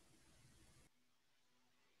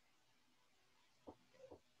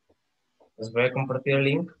 Les voy a compartir el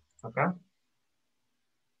link acá.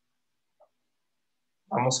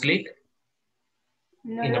 Damos clic.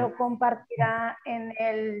 No Y no. lo compartirá en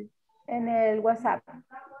el WhatsApp.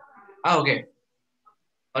 Ah, ok.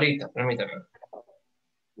 Ahorita, permítame.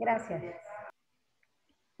 Gracias.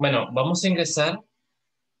 Bueno, vamos a ingresar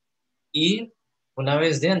y una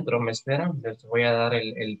vez dentro, me esperan, les voy a dar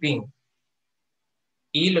el PIN.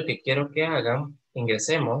 Y lo que quiero que hagan,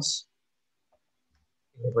 ingresemos.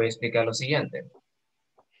 Les voy a explicar lo siguiente.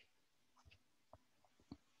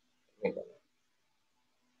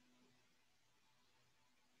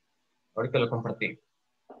 Ahorita lo compartí.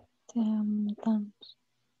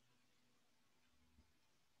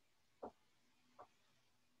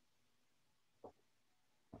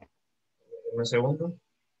 Un segundo.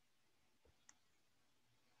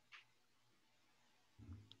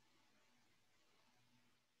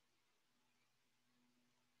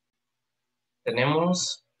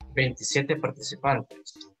 Tenemos 27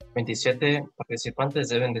 participantes. 27 participantes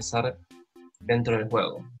deben de estar dentro del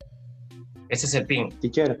juego. Ese es el PIN.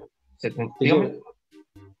 Teacher, Dígame.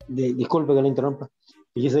 disculpe que le interrumpa.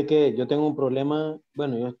 Fíjese que yo tengo un problema.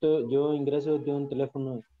 Bueno, yo ingreso de un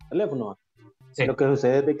teléfono. Sí. Lo que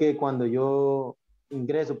sucede es de que cuando yo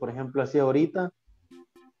ingreso, por ejemplo, así ahorita,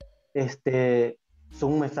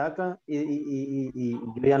 Zoom me saca y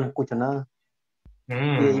yo ya no escucho nada. Y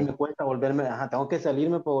ahí me cuesta volverme, tengo que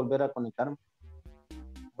salirme para volver a conectarme.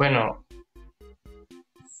 Bueno,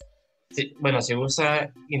 sí, bueno, si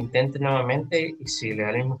usa, intente nuevamente y si le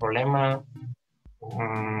da el mismo problema.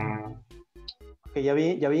 Que ya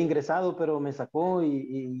había ingresado, pero me sacó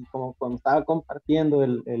y como cuando estaba compartiendo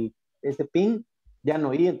ese PIN, ya no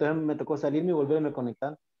oí, entonces me tocó salirme y volverme a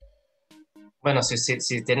conectar. Bueno,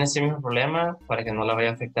 si tiene ese mismo problema, para que no le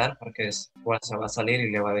vaya a afectar, porque después se va a salir y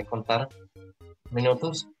le va a descontar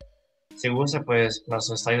minutos. Si gusta, pues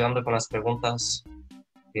nos está ayudando con las preguntas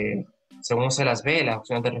que según se las ve, las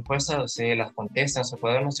opciones de respuesta, se las contesta en su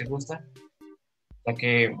cuaderno si gusta, ya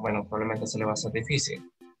que, bueno, probablemente se le va a hacer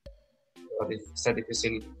difícil. Va a ser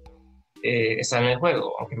difícil estar en el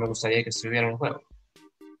juego, aunque me gustaría que estuviera en el juego.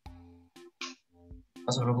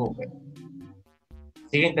 No se preocupe.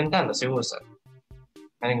 Sigue intentando si gusta. No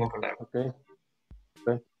hay ningún problema. Okay.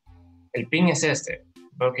 El PIN es este.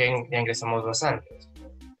 Creo que ya ingresamos bastantes.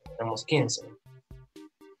 Tenemos 15.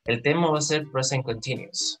 El tema va a ser present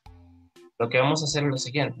continuous. Lo que vamos a hacer es lo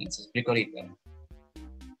siguiente, les explico ahorita.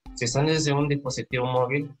 Si están desde un dispositivo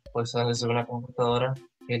móvil o están desde una computadora,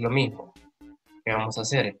 es lo mismo. ¿Qué vamos a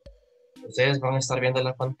hacer? Ustedes van a estar viendo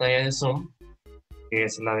la pantalla de Zoom, que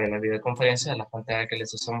es la de la videoconferencia, la pantalla que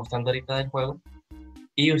les estoy mostrando ahorita del juego,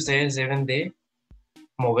 y ustedes deben de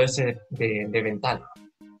moverse de ventana.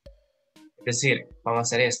 Es decir, van a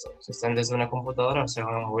hacer esto. Si están desde una computadora, se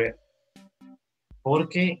van a mover.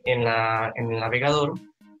 Porque en el navegador,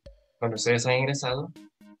 cuando ustedes han ingresado,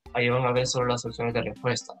 ahí van a ver solo las opciones de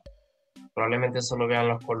respuesta. Probablemente solo vean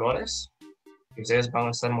los colores y ustedes van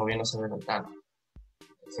a estar moviéndose de ventana.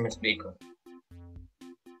 ¿Sí me explico?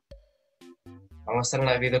 Van a estar en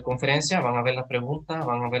la videoconferencia, van a ver la pregunta,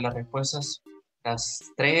 van a ver las respuestas,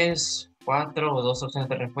 las 3, 4 o 2 opciones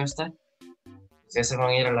de respuesta. Ustedes se van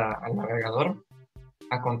a ir al navegador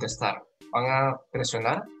a contestar. Van a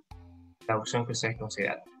presionar la opción que ustedes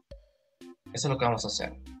consideran. Eso es lo que vamos a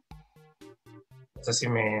hacer. No sé si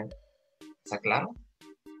me está claro.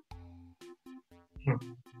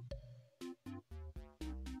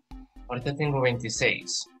 Ahorita tengo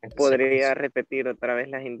 26. ¿Podría repetir otra vez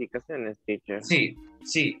las indicaciones, teacher? Sí.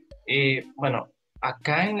 Bueno,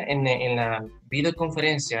 acá en la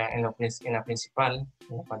videoconferencia, en la principal,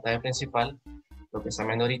 en la pantalla principal, lo que están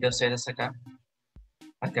viendo ahorita ustedes acá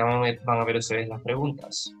van a ver ustedes las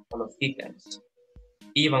preguntas o los ítems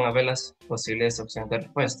y van a ver las posibles opciones de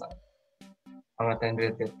respuesta. Van a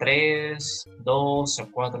tener de 3, 2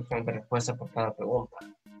 o 4 opciones de respuesta por cada pregunta.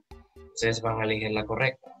 Ustedes van a elegir la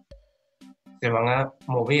correcta. Se van a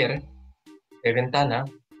mover de ventana,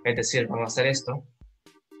 es decir, van a hacer esto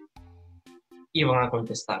y van a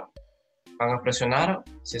contestar. Van a presionar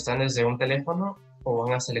si están desde un teléfono o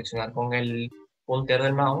van a seleccionar con el puntero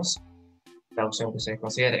del mouse la opción que ustedes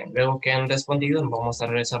consideren. Luego que han respondido, vamos a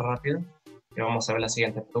regresar rápido y vamos a ver la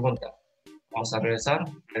siguiente pregunta. Vamos a regresar.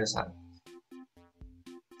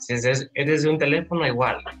 Si es desde un teléfono,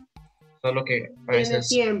 igual. Solo que a veces...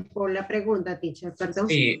 Tiene tiempo la pregunta, teacher, perdón.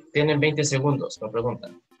 Sí, tienen 20 segundos la pregunta.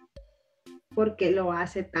 porque lo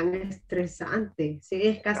hace tan estresante. Sí,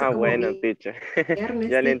 es casi como bueno, teacher. viernes,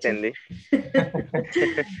 Ya le teacher.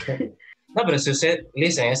 entendí. No, pero si usted,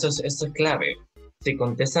 listen, esto es clave. Si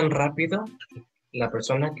contestan rápido, la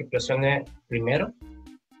persona que presione primero,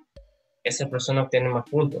 esa persona obtiene más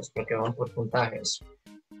puntos porque van por puntajes.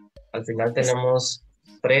 Al final tenemos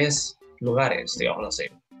 3 lugares, digamos así,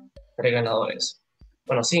 3 ganadores.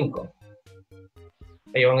 Bueno, 5.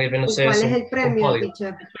 Ahí van a ir viendo ¿Y ustedes cuál es el un premio, podio.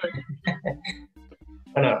 teacher?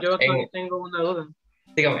 Bueno, yo tengo una duda.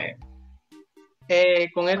 Dígame.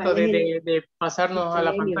 Con esto de pasarnos a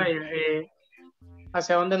la premio? pantalla,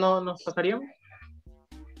 ¿hacia dónde nos pasaríamos?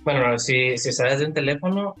 Bueno, si sales de un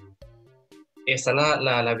teléfono, está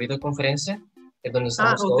la videoconferencia, es donde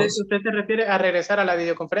estamos todos. Usted se refiere a regresar a la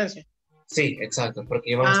videoconferencia. Sí, exacto,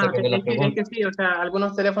 porque íbamos a estar viendo la Es pregunta. que sí, o sea,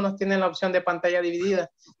 algunos teléfonos tienen la opción de pantalla dividida,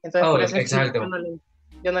 entonces por eso es que exacto.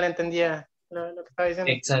 yo no le entendía lo que estaba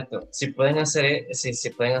diciendo. Exacto, si pueden hacer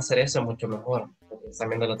eso, mucho mejor, porque están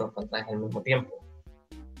viendo las 2 pantallas al mismo tiempo.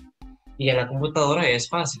 Y en la computadora es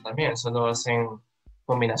fácil también, solo hacen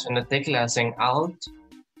combinación de teclas, hacen Alt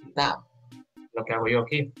y Tab, lo que hago yo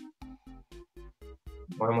aquí.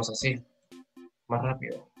 Movemos así, más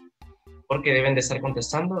rápido. Porque deben de estar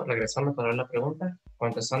contestando, regresando para ver la pregunta,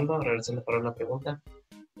 contestando, regresando para ver la pregunta,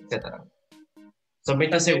 etc. Son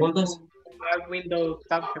 20 segundos. Windows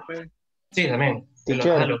Tab que puede. Sí, también.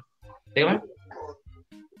 Teacher, Dígame.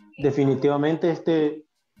 definitivamente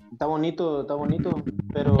está bonito,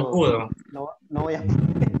 pero no pudo. No voy a... Okay.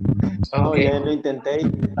 No, ya lo intenté y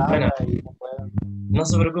bueno, y no puedo. No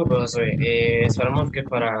se preocupe, Josué. Esperamos que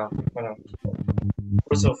para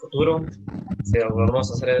curso futuro, si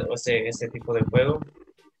volvemos a hacer ese tipo de juego,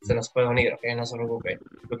 se nos puede unir, ¿ok? No se preocupe.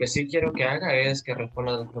 Lo que sí quiero que haga es que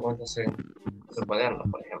responda las preguntas en su cuaderno,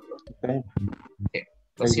 por ejemplo. Okay. Sí,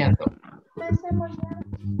 lo siento.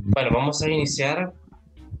 Bueno, vamos a iniciar.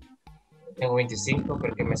 Tengo 25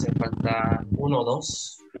 porque me hace falta 1 o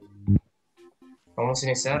 2. Vamos a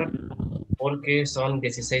iniciar porque son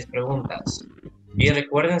 16 preguntas. Y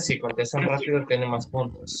recuerden, si contestan rápido, tienen más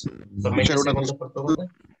puntos. Son 20 segundos por pregunta.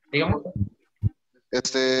 Dígame.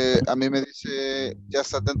 A mí me dice, ya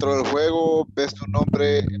estás dentro del juego, ves tu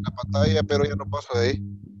nombre en la pantalla, pero yo no paso de ahí.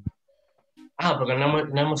 Porque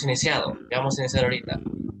no hemos iniciado. Ya vamos a iniciar ahorita.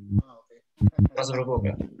 No se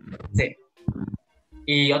preocupe. Sí.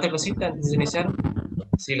 Y otra cosita, antes de iniciar,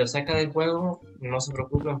 si lo saca del juego, no se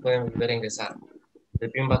preocupen, pueden volver a ingresar.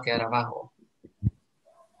 El pin va a quedar abajo.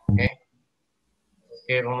 ¿Ok?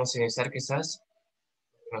 Que vamos a iniciar quizás.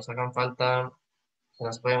 Nos hagan falta, se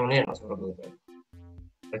nos pueden unir, no se preocupen.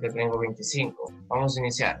 Porque tengo 25. Vamos a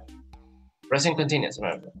iniciar. Present continuous,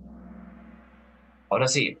 remember. Ahora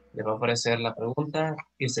sí, le va a aparecer la pregunta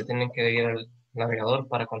y usted tiene que ir al navegador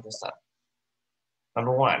para contestar.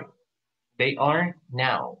 Number 1. They are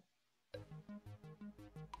now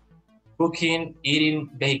cooking, eating,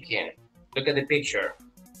 baking. Look at the picture.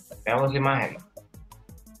 Veamos la imagen.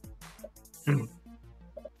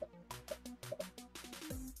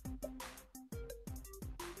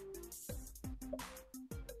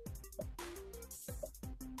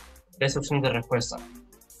 Tres opciones de respuesta.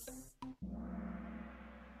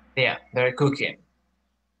 Yeah, they're cooking.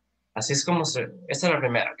 Así es como esta es la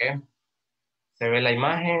primera, ¿ok? Se ve la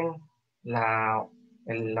imagen, la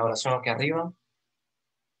oración aquí arriba,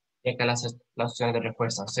 y acá las opciones de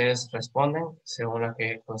respuesta. Ustedes responden según la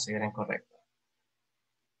que consideren correcta.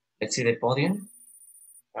 Let's see the podium.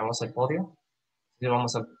 Vamos al podio. Y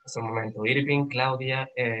vamos hasta el momento. Irving, Claudia,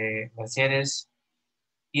 Mercedes,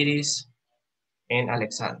 Iris, and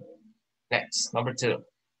Alexander. Next, number 2.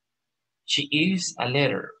 She is a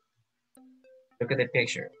letter. Look at the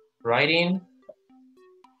picture. Writing,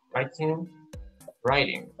 writing,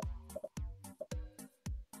 writing.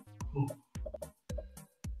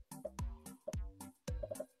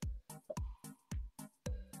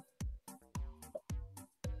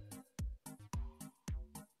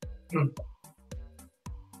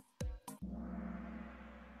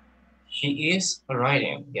 She is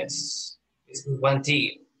writing, yes. It's with 1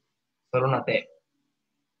 T, solo una T.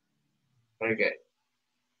 Very good.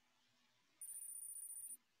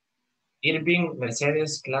 Irving,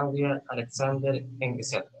 Mercedes, Claudia, Alexander, and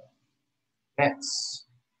Gisela. Next.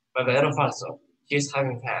 ¿Verdadero o falso? She's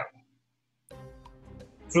having fun.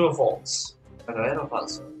 True or false? ¿Verdadero o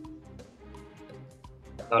falso?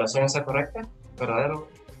 ¿La oración está correcta? ¿Verdadero?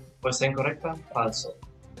 ¿Puede ser incorrecta? Falso.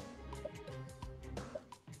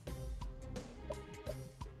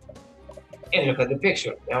 And look at the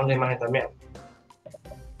picture. Veamos la imagen también.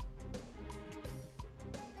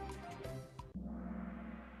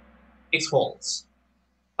 It's false.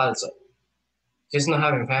 Falso. She's not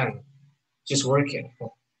having fun. She's working.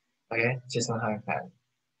 Okay, she's not having fun.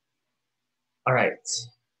 All right,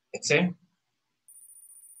 that's it.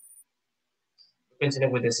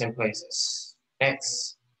 Continue with the same places.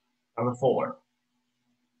 Next, number 4.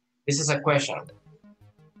 This is a question.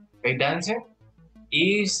 Okay, dancing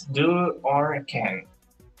is, do, or can.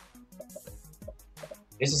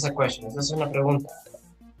 This is a question. Esta es una pregunta.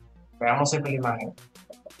 Veamos siempre la imagen.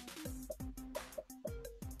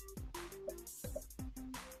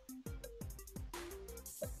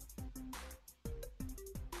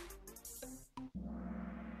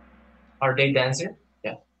 Are they dancing?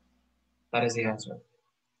 Yeah, that is the answer.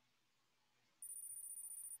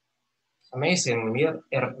 Amazing.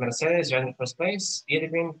 Mercedes, you're in the first place.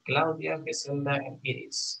 Irving, Claudia, Griselda, and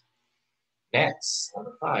Iris. Next,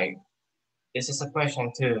 number 5. This is a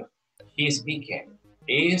question too. He is speaking.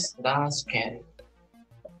 Is, does, can.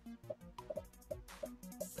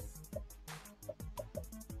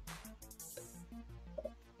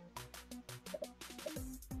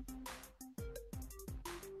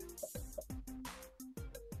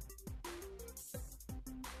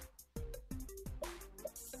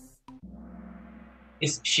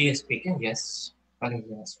 Is she speaking? Yes. That is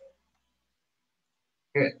the answer.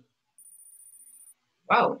 Good.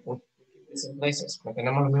 Wow. Different places. No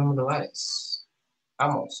tenemos los mismos lugares.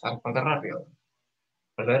 Vamos, a responder rápido.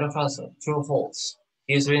 ¿Verdadero o falso? True or false?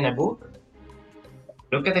 He is reading a book.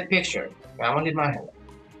 Look at the picture. Veamos la imagen.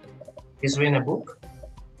 He's reading a book.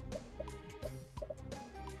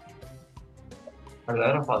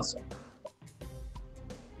 ¿Verdadero o falso?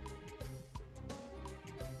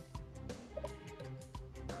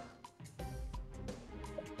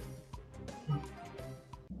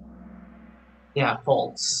 Yeah,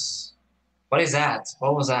 false. What is that?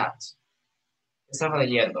 What was that? Estaba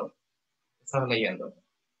leyendo. Estaba leyendo.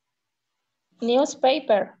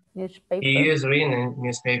 Newspaper. He is reading a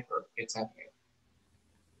newspaper. Exactly.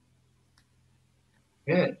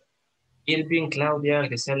 Good. Irving, Claudia,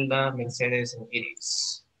 Griselda, Mercedes, and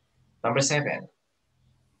Iris. Number 7.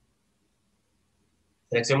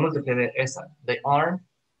 Selección múltiple de esta. They are.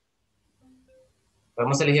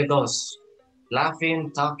 Podemos elegir 2.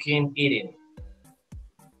 Laughing, talking, eating.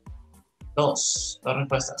 2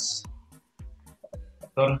 respuestas.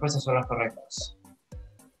 2 respuestas son las correctas.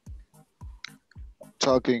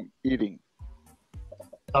 Talking, eating.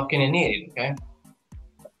 Talking and eating, okay?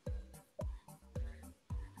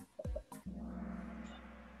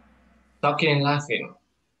 Talking and laughing.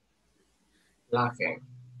 Laughing.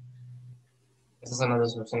 Esas son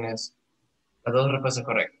las 2 opciones. Las 2 respuestas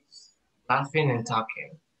correctas. Laughing and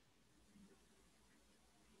talking.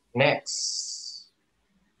 Next.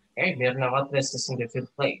 Okay, Mirna Batres is in the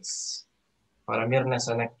 5th place. Ahora Mirna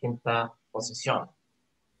está en la 5ª posición.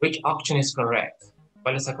 Which option is correct?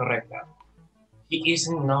 ¿Cuál es la correcta? He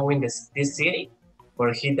isn't knowing this city,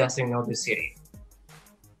 or he doesn't know the city.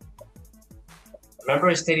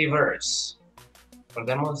 Remember steady verbs.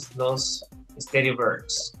 Recordemos los steady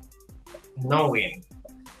verbs. Knowing.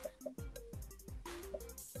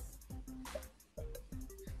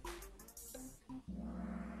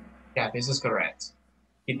 Yeah, this is correct.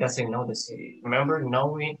 He doesn't know the city. Remember,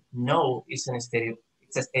 knowing, know is a steady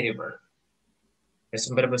verb. Es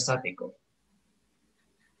un verbo estático.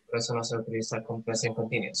 Por eso no se utiliza con present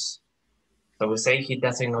continuous. So we say he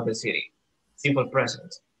doesn't know the city. Simple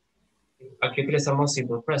present. Aquí utilizamos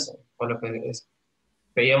simple present, por lo que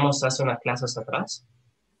veíamos hace unas clases atrás,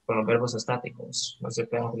 con los verbos estáticos. No se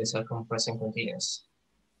pueden utilizar como present continuous.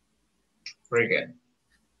 Very good.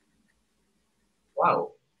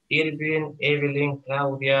 Wow. Irving, Evelyn,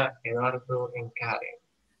 Claudia, Eduardo, and Karen.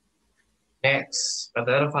 Next,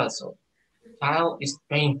 ¿verdadero o falso? The child is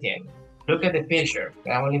painting. Look at the picture.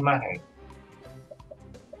 Veamos la imagen.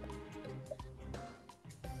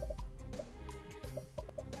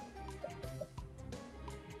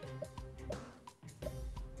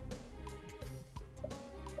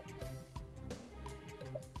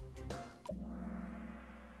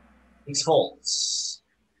 It's false.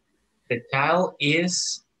 The child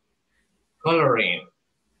is coloring.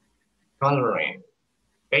 Coloring.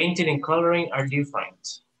 Painting and coloring are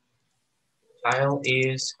different. The child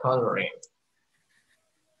is coloring.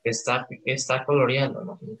 Está coloreando,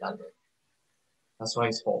 no pintando. That's why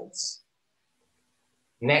it's false.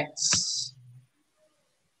 Next.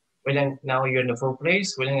 William, now you're in the 4th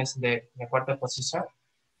place. William is in the 4th position.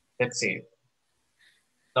 Let's see.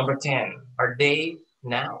 Number 10. Are they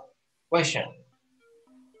now? Question.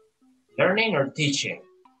 Learning or teaching?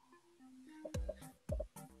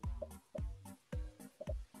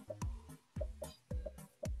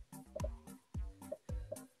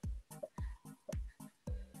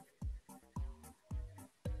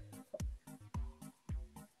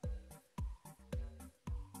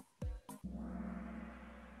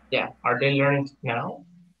 Yeah, are they learning now?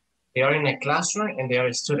 They are in a classroom and they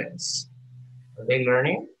are students. Are they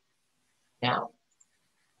learning now?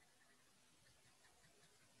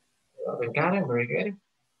 Well, we got it, very good.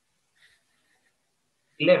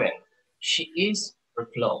 11, she is her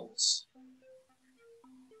clothes.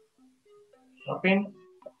 Shopping.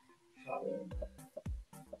 Shopping.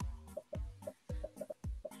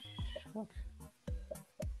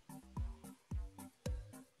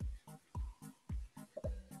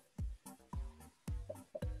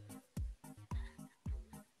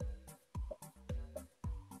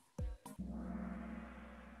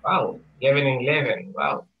 Wow, 11 and 11,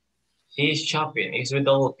 wow. She is shopping, it's with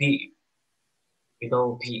double P. With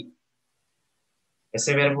double P.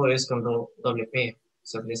 Ese verbo es con doble P,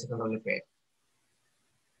 se utiliza con doble P.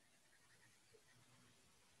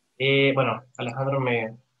 Bueno, Alejandro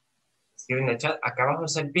me escribe en el chat, acá abajo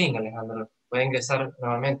está el pin, Alejandro. Puede ingresar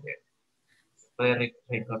nuevamente. Puede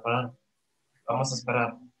reincorporar. Vamos a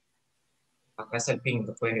esperar. Acá está el pin,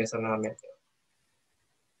 lo puede ingresar nuevamente.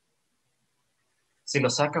 Si lo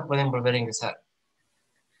saca, pueden volver a ingresar.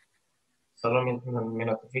 Solo me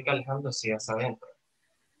notifica Alejandro si ya está adentro.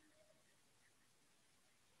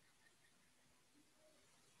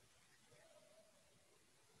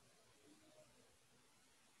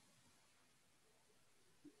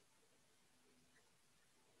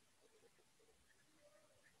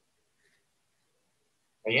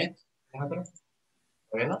 ¿Oye, Alejandro?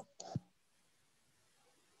 ¿Oye, no?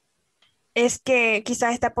 Es que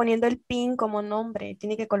quizás está poniendo el PIN como nombre,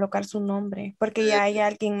 tiene que colocar su nombre, porque ya hay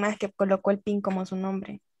alguien más que colocó el PIN como su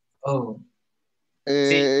nombre. Oh.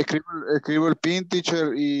 Escribo el PIN,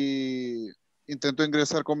 teacher, y intento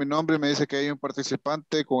ingresar con mi nombre y me dice que hay un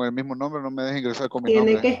participante con el mismo nombre, no me deja ingresar con mi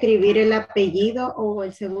nombre. Tiene que escribir el apellido o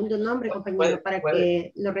el segundo nombre, compañero, para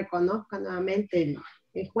que lo reconozca nuevamente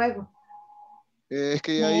el juego. Es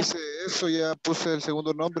que ya hice eso, ya puse el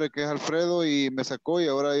segundo nombre que es Alfredo y me sacó y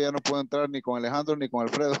ahora ya no puedo entrar ni con Alejandro ni con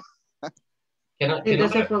Alfredo.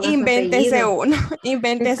 Entonces ponga Invéntese su apellido. uno,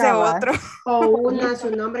 invéntese otro. O una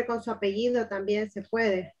su nombre con su apellido también se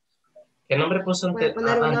puede. ¿Qué nombre puso Puede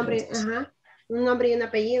poner un nombre, antes? ajá, un nombre y un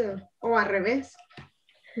apellido. O al revés.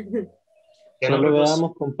 Solo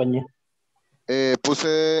veamos, compañero.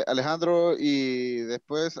 Puse Alejandro y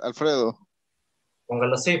después Alfredo.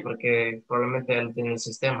 Póngalo así porque probablemente él tiene el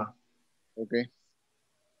sistema. Ok.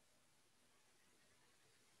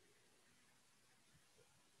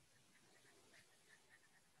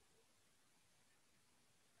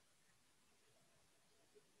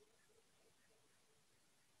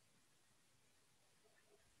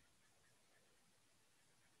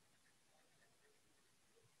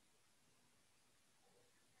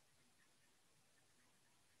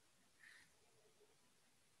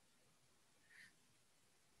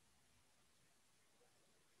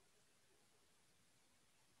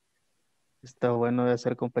 Está bueno de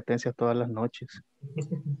hacer competencias todas las noches.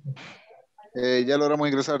 Ya logramos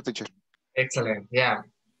ingresar, teacher. Excelente, ya.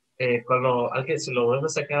 Cuando si lo vuelve a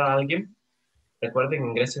sacar a alguien, recuerden que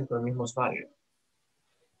ingresen con el mismo usuario.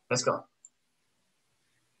 Let's go.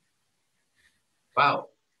 Wow.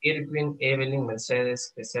 Irving, Evelyn,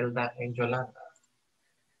 Mercedes, Griselda, and Yolanda.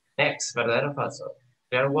 Next, verdadero o falso.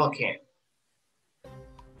 They are walking.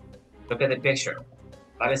 Look at the picture.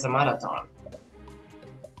 That is a marathon.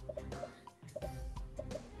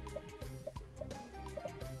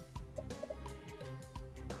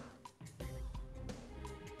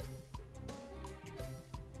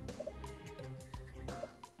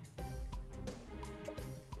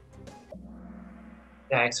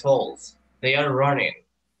 Yeah, it's false. They are running,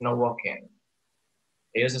 not walking.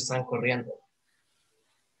 Ellos están corriendo.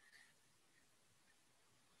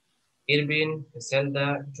 Irving,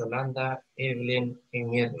 Griselda, Yolanda, Evelyn, and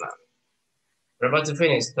Mirna. We're about to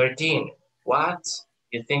finish. 13. What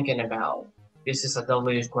you thinking about? This is a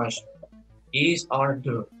W question. Is or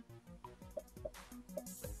do?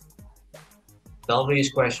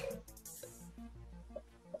 W question.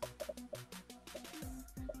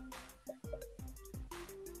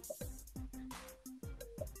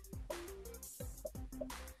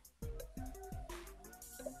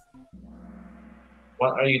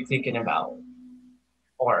 What are you thinking about?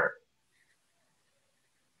 Or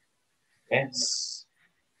yes,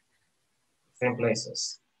 same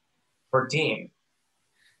places. 14.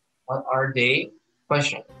 What are they?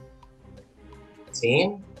 Question.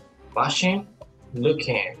 Seeing, watching,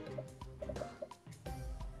 looking.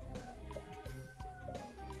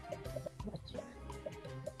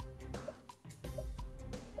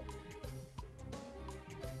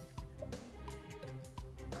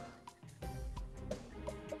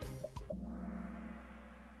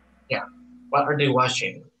 Yeah. What are they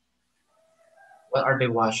watching? What are they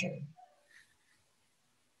washing?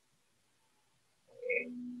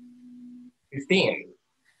 Okay. 15.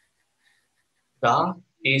 The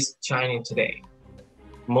is shining today.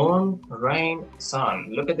 Moon, rain, sun.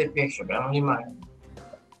 Look at the picture. Veamos la imagen.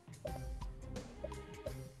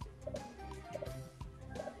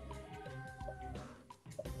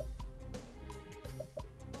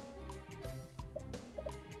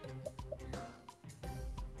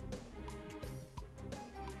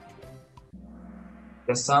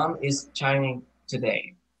 The sun is shining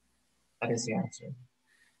today. That is the answer.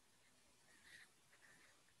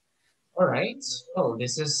 All right. Oh,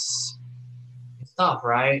 this is tough,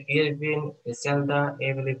 right? Irvin, Iselda,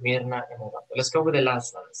 Evelyn, Mirna, and Roberto. Let's go with the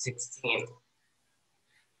last one, 16.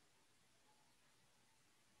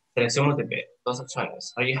 Selección múltiple, dos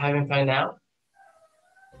opciones. Are you having fun now?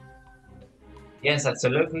 Yes,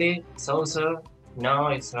 absolutely. So. No,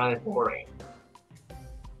 it's rather boring.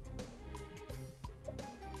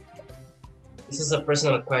 This is a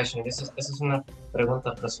personal question. This is una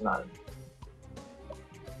pregunta personal.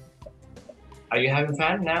 Are you having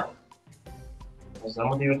fun now? ¿Nos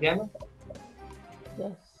estamos divirtiendo?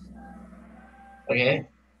 Yes. Okay.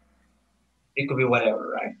 It could be whatever,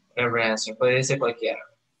 right? Whatever answer. Puede ser cualquiera.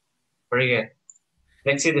 Very good.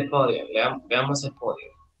 Let's see the podium. Veamos el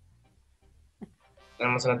podio.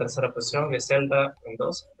 Tenemos en la tercera posición Griselda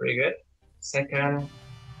Mendoza. Very good. Second,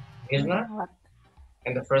 Isla.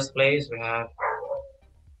 In the first place, we have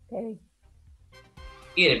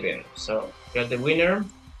Irvin. So you're the winner.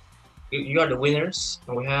 You are the winners.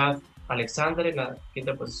 And we have Alexander in la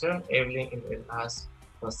quinta posición, Evelyn in the last,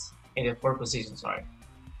 in the fourth position, sorry.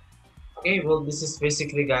 Okay, well, this is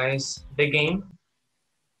basically, guys, the game.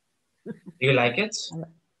 Do you like it?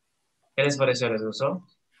 ¿Qué les pareció? ¿Les gustó?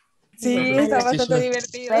 Sí, está bastante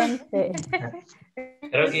divertido.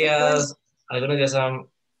 Creo que algunos ya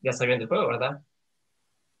sabían del juego, ¿verdad?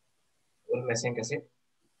 Me decían que sí.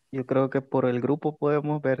 Yo creo que por el grupo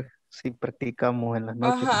podemos ver si practicamos en las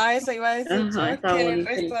noches. Ajá, eso iba a decir yo, que el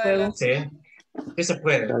resto de las... Sí, sí se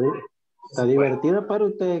puede. Está divertido para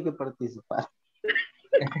ustedes que participar.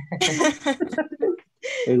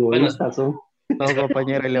 Egoístas son. No,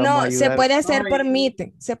 compañero, le vamos a ayudar. Se puede hacer por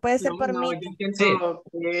Meet. Se puede hacer por Meet. Yo siento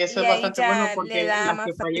que eso es bastante bueno porque las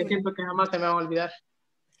que fallé siento que jamás se me van a olvidar.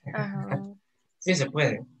 Ajá. Sí, se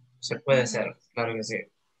puede hacer, claro que sí.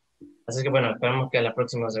 Así que bueno, esperamos que la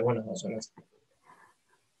próxima segunda nos suene.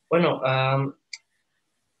 Bueno,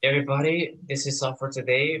 everybody, this is all for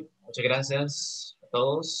today. Muchas gracias a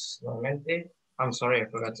todos nuevamente. I'm sorry, I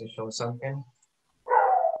forgot to show something.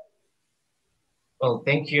 Well,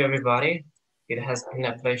 thank you, everybody. It has been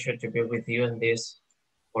a pleasure to be with you in this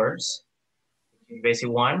course. Basic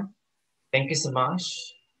 1. Thank you so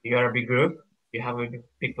much. You are a big group. You have a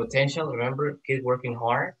big potential. Remember, keep working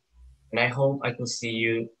hard. And I hope I can see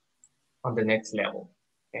you on the next level.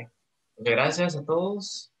 Okay. Muchas gracias a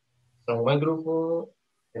todos. Son un buen grupo.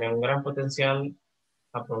 Tienen un gran potencial.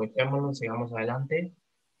 Aprovechémoslo, sigamos adelante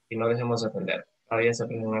y no dejemos de aprender. Cada día se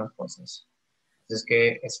aprenden nuevas cosas. Así es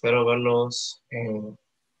que espero verlos en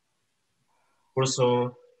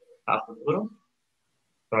curso a futuro.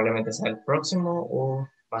 Probablemente sea el próximo o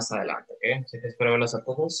más adelante. ¿Okay? Así que espero verlos a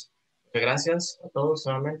todos. Muchas gracias a todos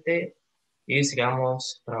nuevamente y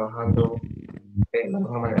sigamos trabajando de la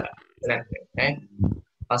mejor manera. Excelente. Okay?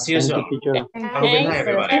 I'll see you soon. Have a good night,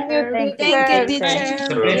 everybody. Thank you, teacher. It's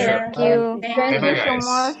a pleasure. Thank you. Bye-bye, guys.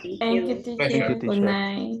 Thank you, teacher. Pleasure. Good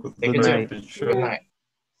night. Thank you, too. Good night.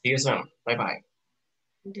 See you soon. Bye-bye.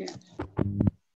 Yeah.